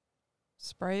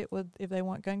 Spray it with if they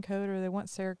want gun coat or they want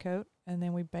Cerakote, and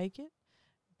then we bake it,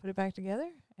 put it back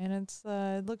together, and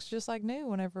it looks just like new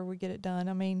whenever we get it done.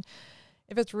 I mean,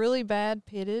 if it's really bad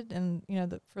pitted, and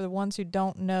for the ones who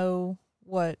don't know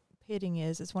what pitting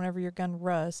is, it's whenever your gun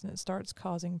rusts and it starts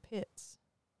causing pits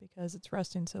because it's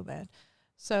rusting so bad.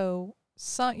 So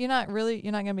you're not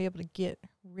going to be able to get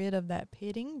rid of that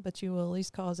pitting, but you will at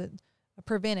least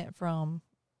prevent it from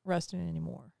rusting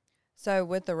anymore. So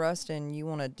with the rusting, you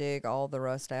want to dig all the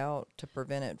rust out to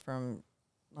prevent it from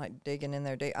like digging in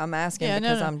there. I'm asking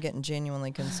because I'm getting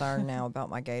genuinely concerned now about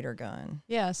my gator gun.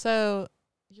 Yeah, so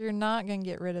you're not going to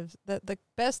get rid of the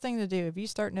best thing to do if you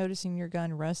start noticing your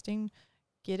gun rusting,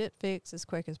 get it fixed as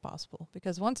quick as possible,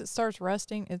 because once it starts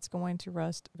rusting, it's going to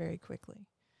rust very quickly.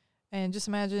 And just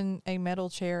imagine a metal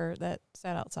chair that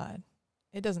sat outside.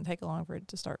 It doesn't take long for it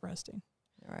to start rusting.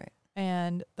 Right.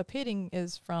 And the pitting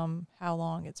is from how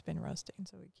long it's been rusting.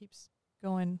 So it keeps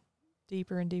going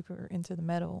deeper and deeper into the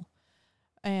metal.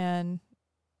 And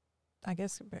I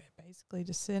guess basically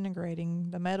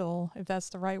disintegrating the metal, if that's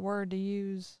the right word to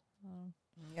use.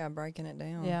 Yeah, breaking it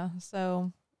down. Yeah,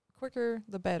 so quicker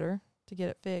the better to get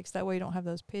it fixed. That way you don't have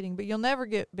those pitting. But you'll never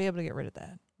be able to get rid of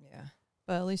that. Yeah.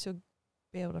 But at least you'll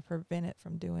be able to prevent it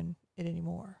from doing it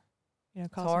anymore.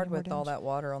 It's hard with all that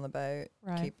water on the boat,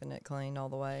 right, keeping it clean all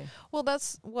the way. Well,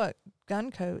 that's what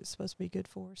gun coat is supposed to be good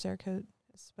for. Cerakote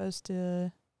is supposed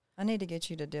to... I need to get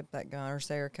you to dip that gun or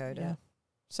Cerakote it.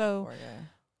 So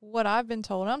what I've been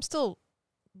told, I'm still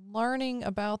learning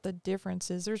about the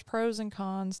differences. There's pros and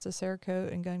cons to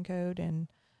Cerakote and gun coat. And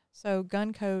so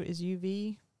gun coat is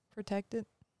UV protected,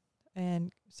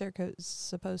 and Cerakote is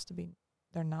supposed to be...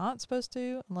 They're not supposed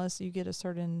to unless you get a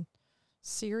certain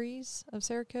series of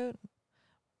Cerakote.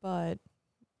 But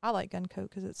I like gun coat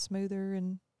because it's smoother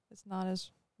and it's not as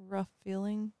rough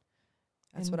feeling.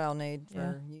 That's what I'll need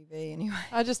for UV anyway.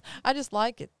 I just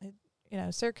like it.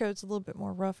 Cerakote's a little bit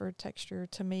more rougher texture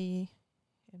to me,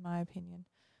 in my opinion.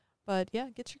 But yeah,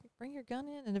 bring your gun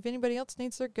in, and if anybody else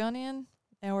needs their gun in,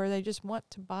 or they just want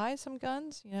to buy some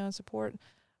guns, support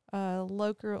a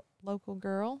local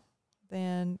girl,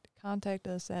 then contact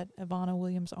us at Ivana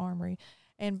Williams Armory.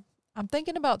 And I'm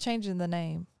thinking about changing the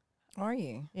name. Are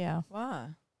you? Yeah.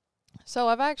 Why?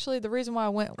 So the reason why I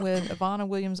went with Ivana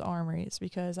Williams Armory is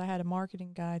because I had a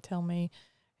marketing guy tell me,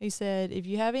 he said, if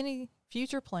you have any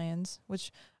future plans,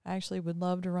 which I actually would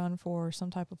love to run for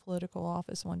some type of political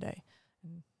office one day.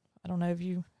 And I don't know if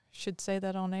you should say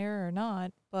that on air or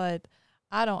not, but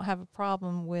I don't have a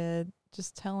problem with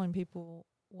just telling people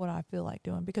what I feel like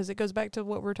doing, because it goes back to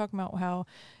what we're talking about, how,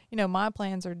 my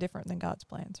plans are different than God's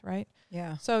plans, right?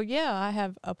 Yeah. So, yeah, I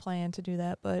have a plan to do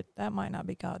that, but that might not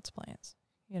be God's plans,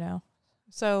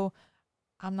 So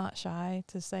I'm not shy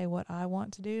to say what I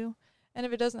want to do. And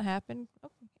if it doesn't happen,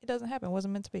 it doesn't happen. It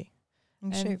wasn't meant to be.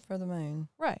 And shoot for the moon.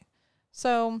 Right.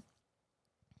 So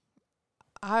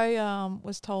I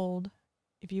was told,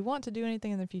 if you want to do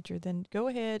anything in the future, then go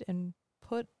ahead and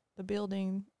put the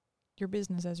building, your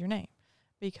business, as your name,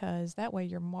 because that way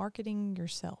you're marketing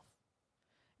yourself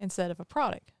instead of a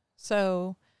product.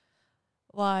 So,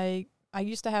 like, I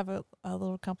used to have a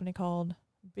little company called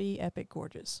Be Epic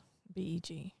Gorgeous,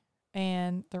 BEG.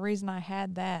 And the reason I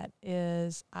had that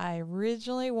is I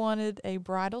originally wanted a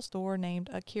bridal store named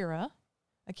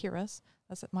Akira's.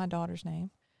 That's my daughter's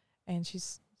name. And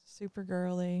she's super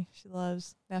girly. She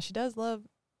does love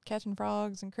catching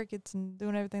frogs and crickets and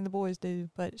doing everything the boys do,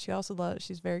 but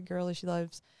she's very girly. She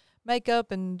loves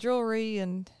makeup and jewelry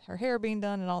and her hair being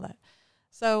done and all that.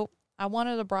 So I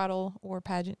wanted a bridal or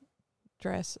pageant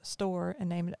dress store and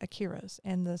named it Akira's.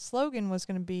 And the slogan was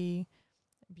going to be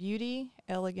Beauty,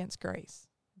 Elegance, Grace,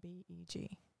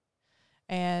 BEG.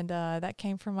 And that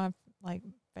came from my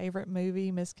favorite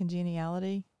movie, Miss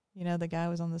Congeniality. The guy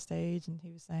was on the stage and he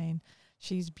was saying,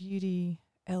 she's beauty,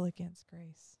 elegance,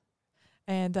 grace.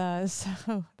 And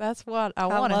so that's what I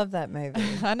wanted. I love that movie.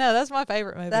 I know, that's my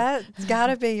favorite movie. That's got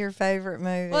to be your favorite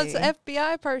movie. Well, it's an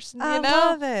FBI person, I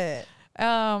love it.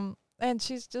 And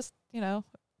she's just,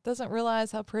 doesn't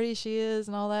realize how pretty she is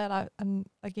and all that. I kind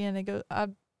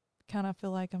of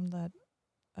feel like I'm that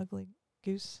ugly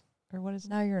goose, or what is it?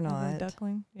 No, you're Ugly not.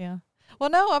 duckling. Yeah. Well,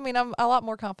 no, I mean, I'm a lot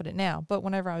more confident now, but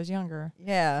whenever I was younger.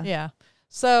 Yeah. Yeah.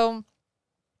 So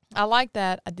I like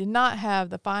that. I did not have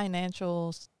the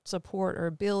financial support or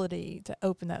ability to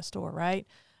open that store, right?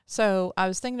 So I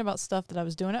was thinking about stuff that I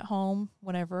was doing at home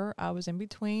whenever I was in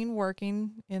between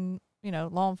working in,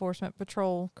 law enforcement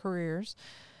patrol careers.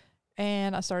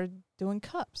 And I started doing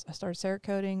cups. I started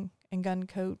Cerakoting and gun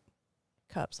coat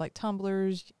cups, like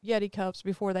tumblers, Yeti cups,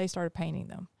 before they started painting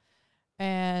them.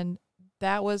 And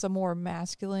that was a more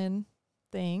masculine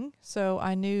thing. So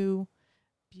I knew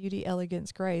beauty,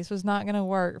 elegance, grace was not going to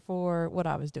work for what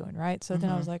I was doing, right? So then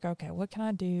I was like, okay, what can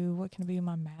I do? What can be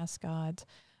my mascot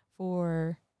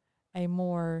for a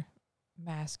more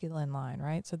masculine line,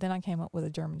 right? So then I came up with a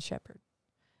German Shepherd,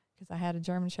 because I had a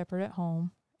German Shepherd at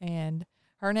home, and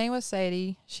her name was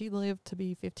Sadie. She lived to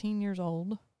be 15 years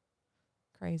old.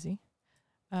 Crazy.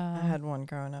 I had one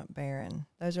growing up, Baron.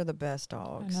 Those are the best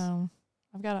dogs. I know.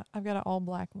 I've got an all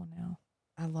black one now.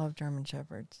 I love German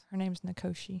Shepherds. Her name's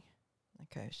Nikoshi.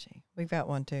 Nikoshi. We've got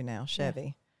one too now, Chevy.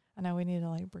 Yeah. I know we need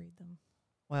to breed them.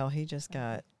 Well, he just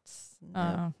got.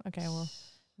 Okay. Well,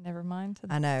 never mind.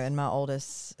 I know, and my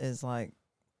oldest is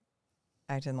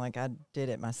acting like I did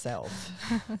it myself.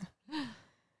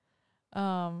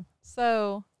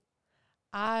 So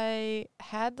I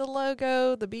had the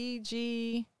logo, the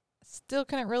BG. Still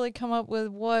couldn't really come up with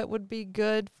what would be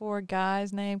good for a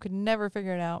guy's name. Could never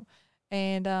figure it out.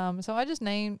 And so I just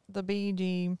named the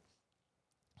BG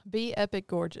Be Epic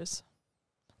Gorgeous.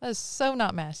 That is so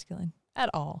not masculine at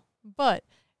all. But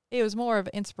it was more of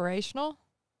inspirational.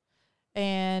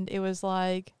 And it was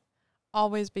like,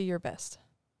 always be your best.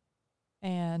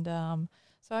 And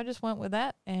so I just went with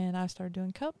that. And I started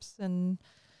doing cups and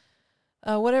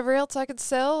whatever else I could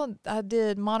sell. I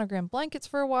did monogram blankets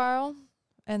for a while.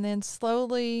 And then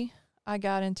slowly I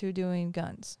got into doing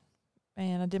guns.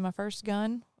 And I did my first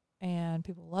gun, and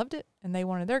people loved it, and they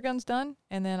wanted their guns done.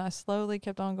 And then I slowly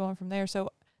kept on going from there. So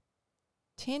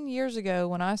 10 years ago,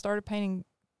 when I started painting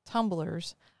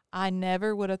tumblers, I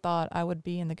never would have thought I would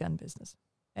be in the gun business,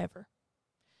 ever.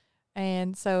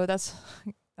 And so that's,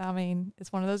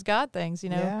 it's one of those God things,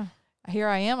 Yeah. Here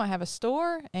I am. I have a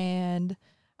store, and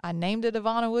I named it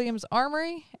Ivana Williams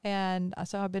Armory, and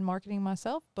so I've been marketing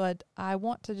myself, but I'm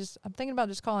thinking about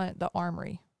just calling it the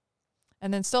Armory,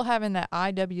 and then still having that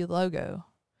IW logo,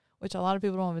 which a lot of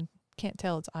people can't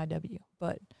tell it's IW,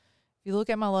 but if you look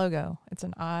at my logo, it's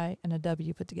an I and a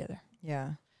W put together.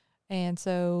 Yeah. And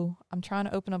so I'm trying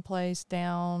to open a place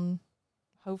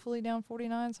hopefully down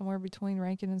 49, somewhere between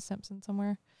Rankin and Simpson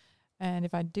somewhere. And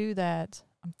if I do that,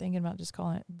 I'm thinking about just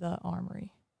calling it the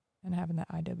Armory and having that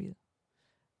IW.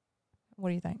 What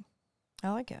do you think? I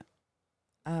like it.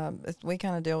 We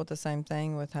kind of deal with the same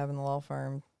thing with having the law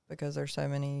firm, because there's so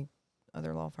many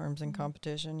other law firms in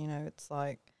competition. It's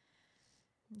like.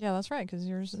 Yeah, that's right, because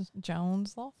yours is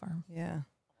Jones Law Firm. Yeah.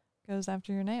 Goes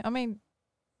after your name.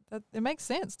 It makes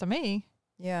sense to me.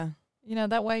 Yeah.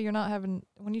 That way you're not having,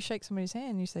 when you shake somebody's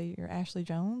hand, you say you're Ashley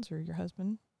Jones, or your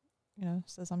husband,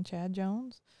 says I'm Chad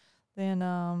Jones. Then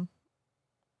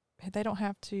they don't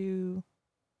have to.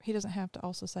 He doesn't have to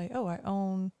also say, oh, I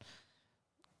own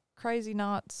Crazy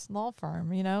Knots Law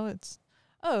Firm. It's,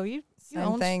 you Same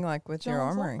own thing like with Jones your Law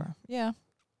armory. Firm. Yeah.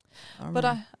 Armory.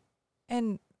 But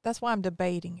and that's why I'm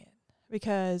debating it,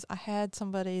 because I had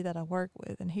somebody that I work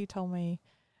with, and he told me,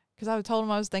 because I told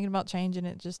him I was thinking about changing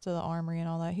it just to the Armory and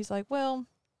all that. He's like, well,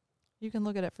 you can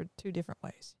look at it for two different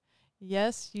ways.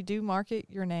 Yes, you do market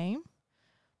your name,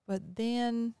 but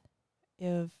then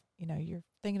if, you're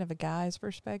thinking of a guy's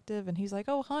perspective, and he's like,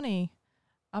 oh, honey,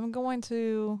 I'm going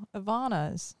to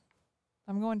Ivana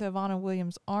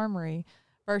Williams Armory,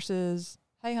 versus,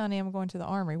 hey, honey, I'm going to the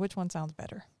Armory. Which one sounds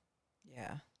better?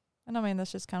 Yeah. And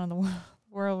that's just kind of the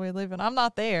world we live in. I'm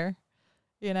not there,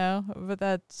 but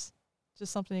that's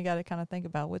just something you got to kind of think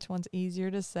about. Which one's easier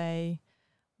to say?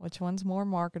 Which one's more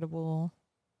marketable?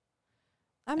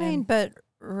 But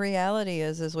reality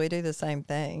is we do the same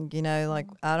thing.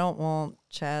 I don't want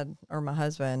Chad or my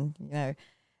husband,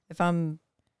 if I'm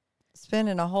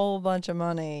spending a whole bunch of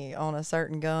money on a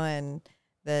certain gun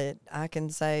that I can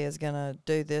say is going to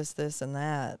do this, this, and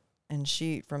that, and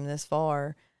shoot from this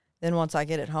far, then once I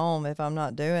get it home, if I'm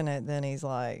not doing it, then he's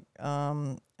like,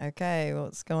 okay,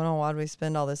 what's going on? Why do we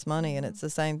spend all this money? And it's the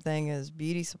same thing as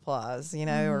beauty supplies,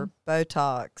 or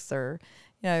Botox, or,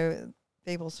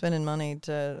 people spending money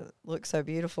to look so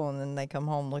beautiful, and then they come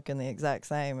home looking the exact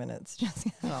same, and it's just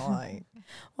kind of like,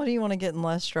 what do you want to get in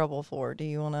less trouble for? Do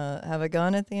you want to have a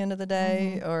gun at the end of the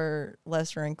day or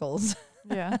less wrinkles?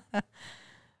 Yeah.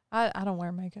 I don't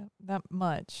wear makeup that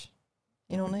much.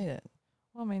 You don't need it.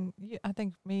 Well, I mean, I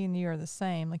think me and you are the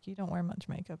same. Like, you don't wear much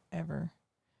makeup ever.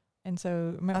 And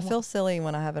so I feel silly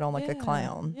when I have it on like a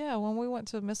clown. Yeah, when we went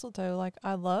to Mistletoe, like,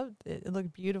 I loved it. It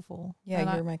looked beautiful. Yeah,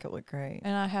 and your makeup looked great.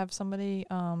 And I have somebody,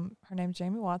 her name's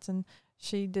Jamie Watson.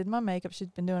 She did my makeup.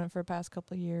 She's been doing it for the past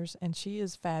couple of years, and she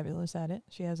is fabulous at it.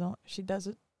 She does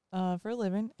it for a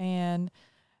living, and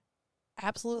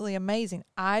absolutely amazing.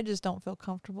 I just don't feel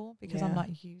comfortable because I'm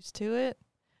not used to it,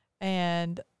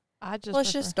 and I just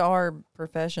it's just our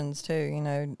professions too. You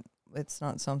know, it's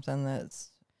not something that's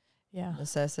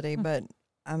necessity. But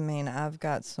I mean, I've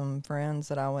got some friends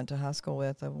that I went to high school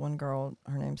with. One girl,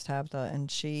 her name's Tabitha,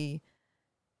 and she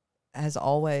has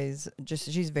always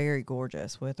she's very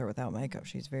gorgeous with or without makeup.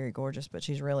 She's very gorgeous, but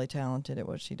she's really talented at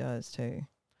what she does too.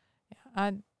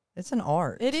 Yeah, it's an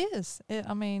art. It is.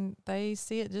 I mean, they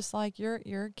see it just like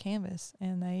your canvas,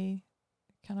 and they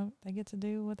get to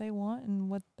do what they want and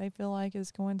what they feel like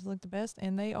is going to look the best,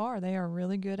 and they are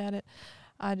really good at it.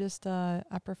 I just I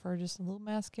prefer just a little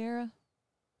mascara,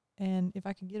 and if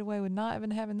I could get away with not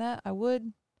even having that, I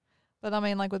would. But I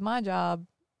mean, like with my job,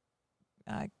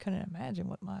 I couldn't imagine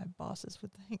what my bosses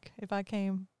would think if I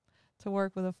came to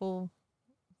work with a full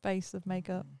face of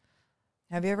makeup.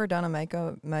 Have you ever done a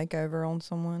makeover on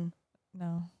someone?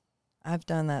 No. I've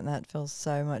done that, and that feels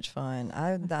so much fun.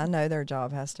 I know their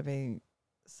job has to be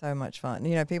so much fun.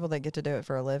 You know, people that get to do it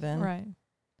for a living. Right.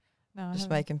 No, just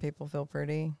making people feel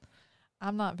pretty.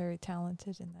 I'm not very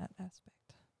talented in that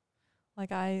aspect.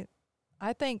 Like, I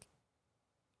think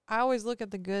I always look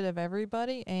at the good of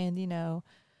everybody, and, you know,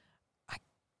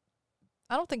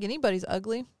 I don't think anybody's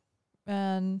ugly,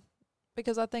 and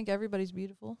because I think everybody's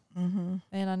beautiful. Mm-hmm.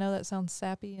 And I know that sounds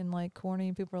sappy and like corny,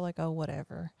 and people are like, oh,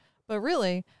 whatever. But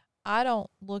really, I don't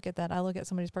look at that. I look at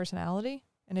somebody's personality,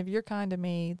 and if you're kind to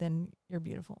me, then you're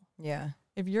beautiful. Yeah.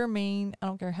 If you're mean, I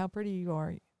don't care how pretty you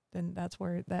are, then that's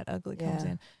where that ugly comes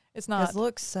in. It's not. Because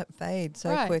looks fade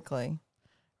so quickly.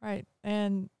 Right.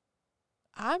 And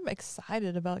I'm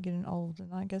excited about getting old,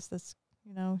 and I guess that's,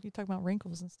 you know, you talk about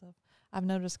wrinkles and stuff. I've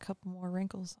noticed a couple more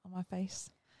wrinkles on my face.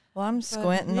 Well, I'm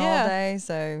squinting all day,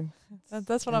 so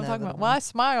that's what I'm talking about. Well, I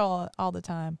smile all the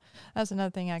time. That's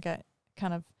another thing I got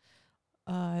kind of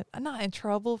I'm not in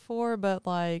trouble for, but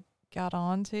like got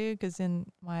on to, because in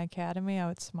my academy I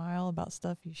would smile about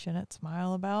stuff you shouldn't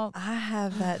smile about. I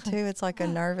have that too. It's like a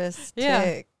nervous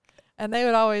tick. And they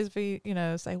would always be, you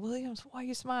know, say, Williams, why are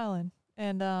you smiling?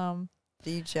 And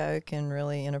do you joke in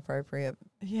really inappropriate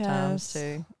times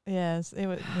too? Yes, it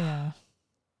was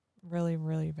really,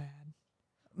 really bad.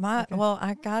 Well,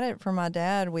 I got it from my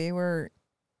dad. We were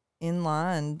in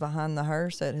line behind the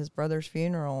hearse at his brother's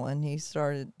funeral, and he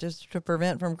started, just to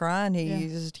prevent from crying, he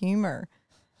used humor.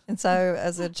 And so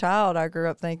as a child, I grew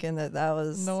up thinking that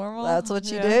was normal. That's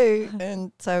what you do.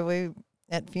 And so we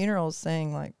at funerals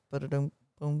sing like ba-da-dum,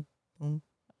 boom, boom.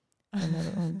 Another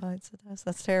one bites the dust.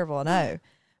 That's terrible, I know.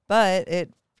 But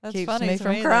it keeps me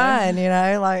from crying, you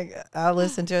know. Like, I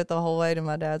listened to it the whole way to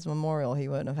my dad's memorial. He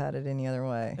wouldn't have had it any other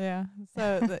way. Yeah.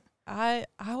 So I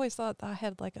always thought I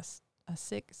had like a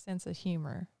sick sense of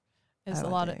humor. It's a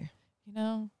lot of, you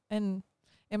know, and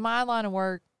in my line of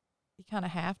work, you kind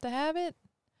of have to have it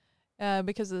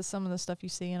because of some of the stuff you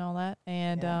see and all that.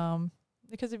 And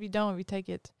because if you take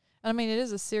it, I mean, it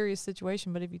is a serious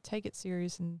situation, but if you take it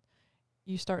serious and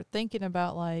you start thinking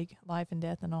about like life and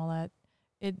death and all that,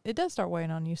 it does start weighing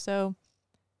on you. So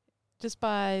just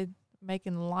by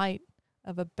making light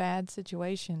of a bad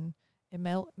situation, it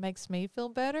makes me feel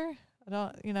better. I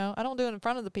don't do it in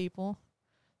front of the people.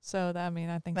 So that, I mean,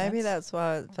 I think maybe that's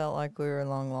why it felt like we were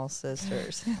long lost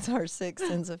sisters. It's our sixth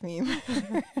sense of humor.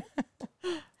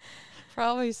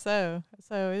 Probably so.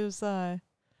 So it was, I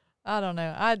don't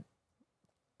know.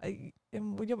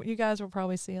 You guys will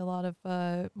probably see a lot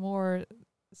of more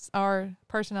our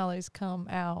personalities come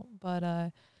out,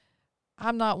 but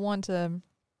I'm not one to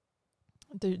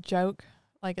joke.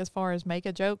 Like, as far as make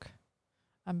a joke,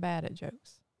 I'm bad at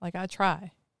jokes. Like, I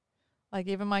try. Like,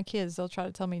 even my kids, they'll try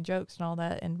to tell me jokes and all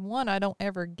that, and I don't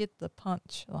ever get the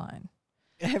punch line.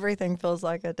 Everything feels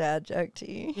like a dad joke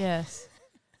to you. Yes.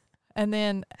 And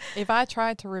then if I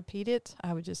tried to repeat it,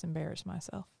 I would just embarrass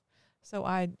myself. So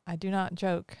I do not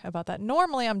joke about that.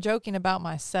 Normally, I'm joking about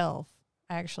myself,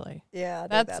 actually. Yeah, I do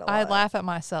that a lot. I laugh at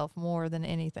myself more than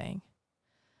anything.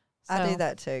 So, I do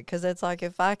that too, because it's like,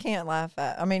 if I can't laugh go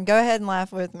ahead and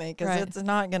laugh with me, because it's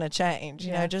not going to change.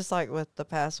 You know, just like with the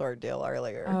password deal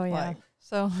earlier. Oh, yeah. Like,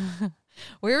 So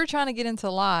we were trying to get into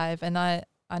live, and I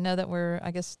know that we're,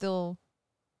 I guess, still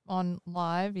on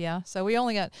live. Yeah. So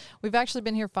we've actually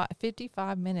been here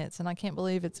 55 minutes, and I can't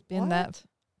believe it's been that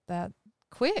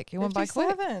quick. It went by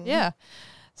quick. Yeah.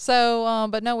 So,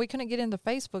 but no, we couldn't get into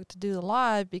Facebook to do the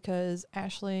live because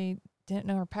Ashley didn't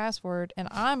know her password, and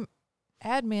I'm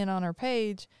admin on her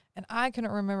page, and I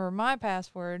couldn't remember my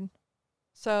password.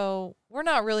 So we're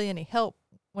not really any help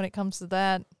when it comes to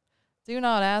that. Do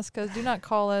not ask us. Do not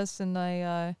call us. And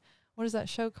what is that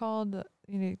show called?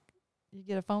 You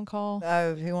get a phone call.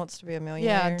 Oh, Who Wants to Be a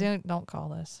Millionaire? Yeah, don't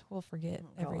call us. We'll forget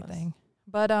everything.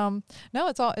 But no,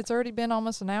 it's already been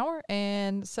almost an hour,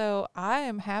 and so I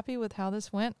am happy with how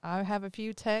this went. I have a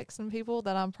few texts and people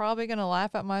that I'm probably going to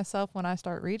laugh at myself when I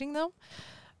start reading them.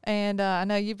 And I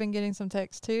know you've been getting some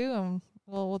texts too, and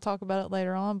we'll talk about it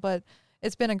later on. But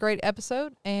it's been a great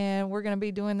episode, and we're going to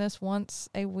be doing this once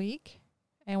a week,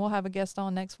 and we'll have a guest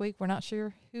on next week. We're not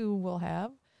sure who we'll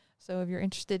have. So if you're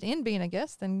interested in being a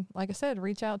guest, then like I said,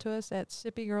 reach out to us at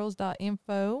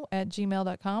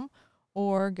sippygirls.info@gmail.com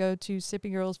or go to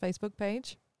Sippi Girls Facebook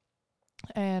page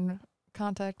and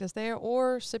contact us there,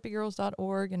 or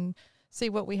sippygirls.org and see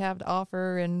what we have to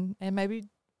offer, and maybe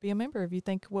be a member. If you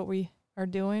think what we are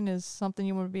doing is something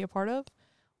you want to be a part of,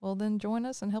 well, then join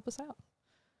us and help us out.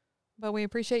 But we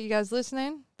appreciate you guys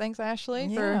listening. Thanks,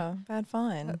 Ashley, for had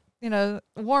fun.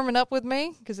 Warming up with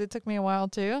me, because it took me a while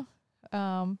too.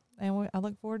 And I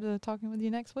look forward to talking with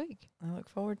you next week. I look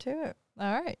forward to it.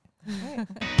 All right. All right.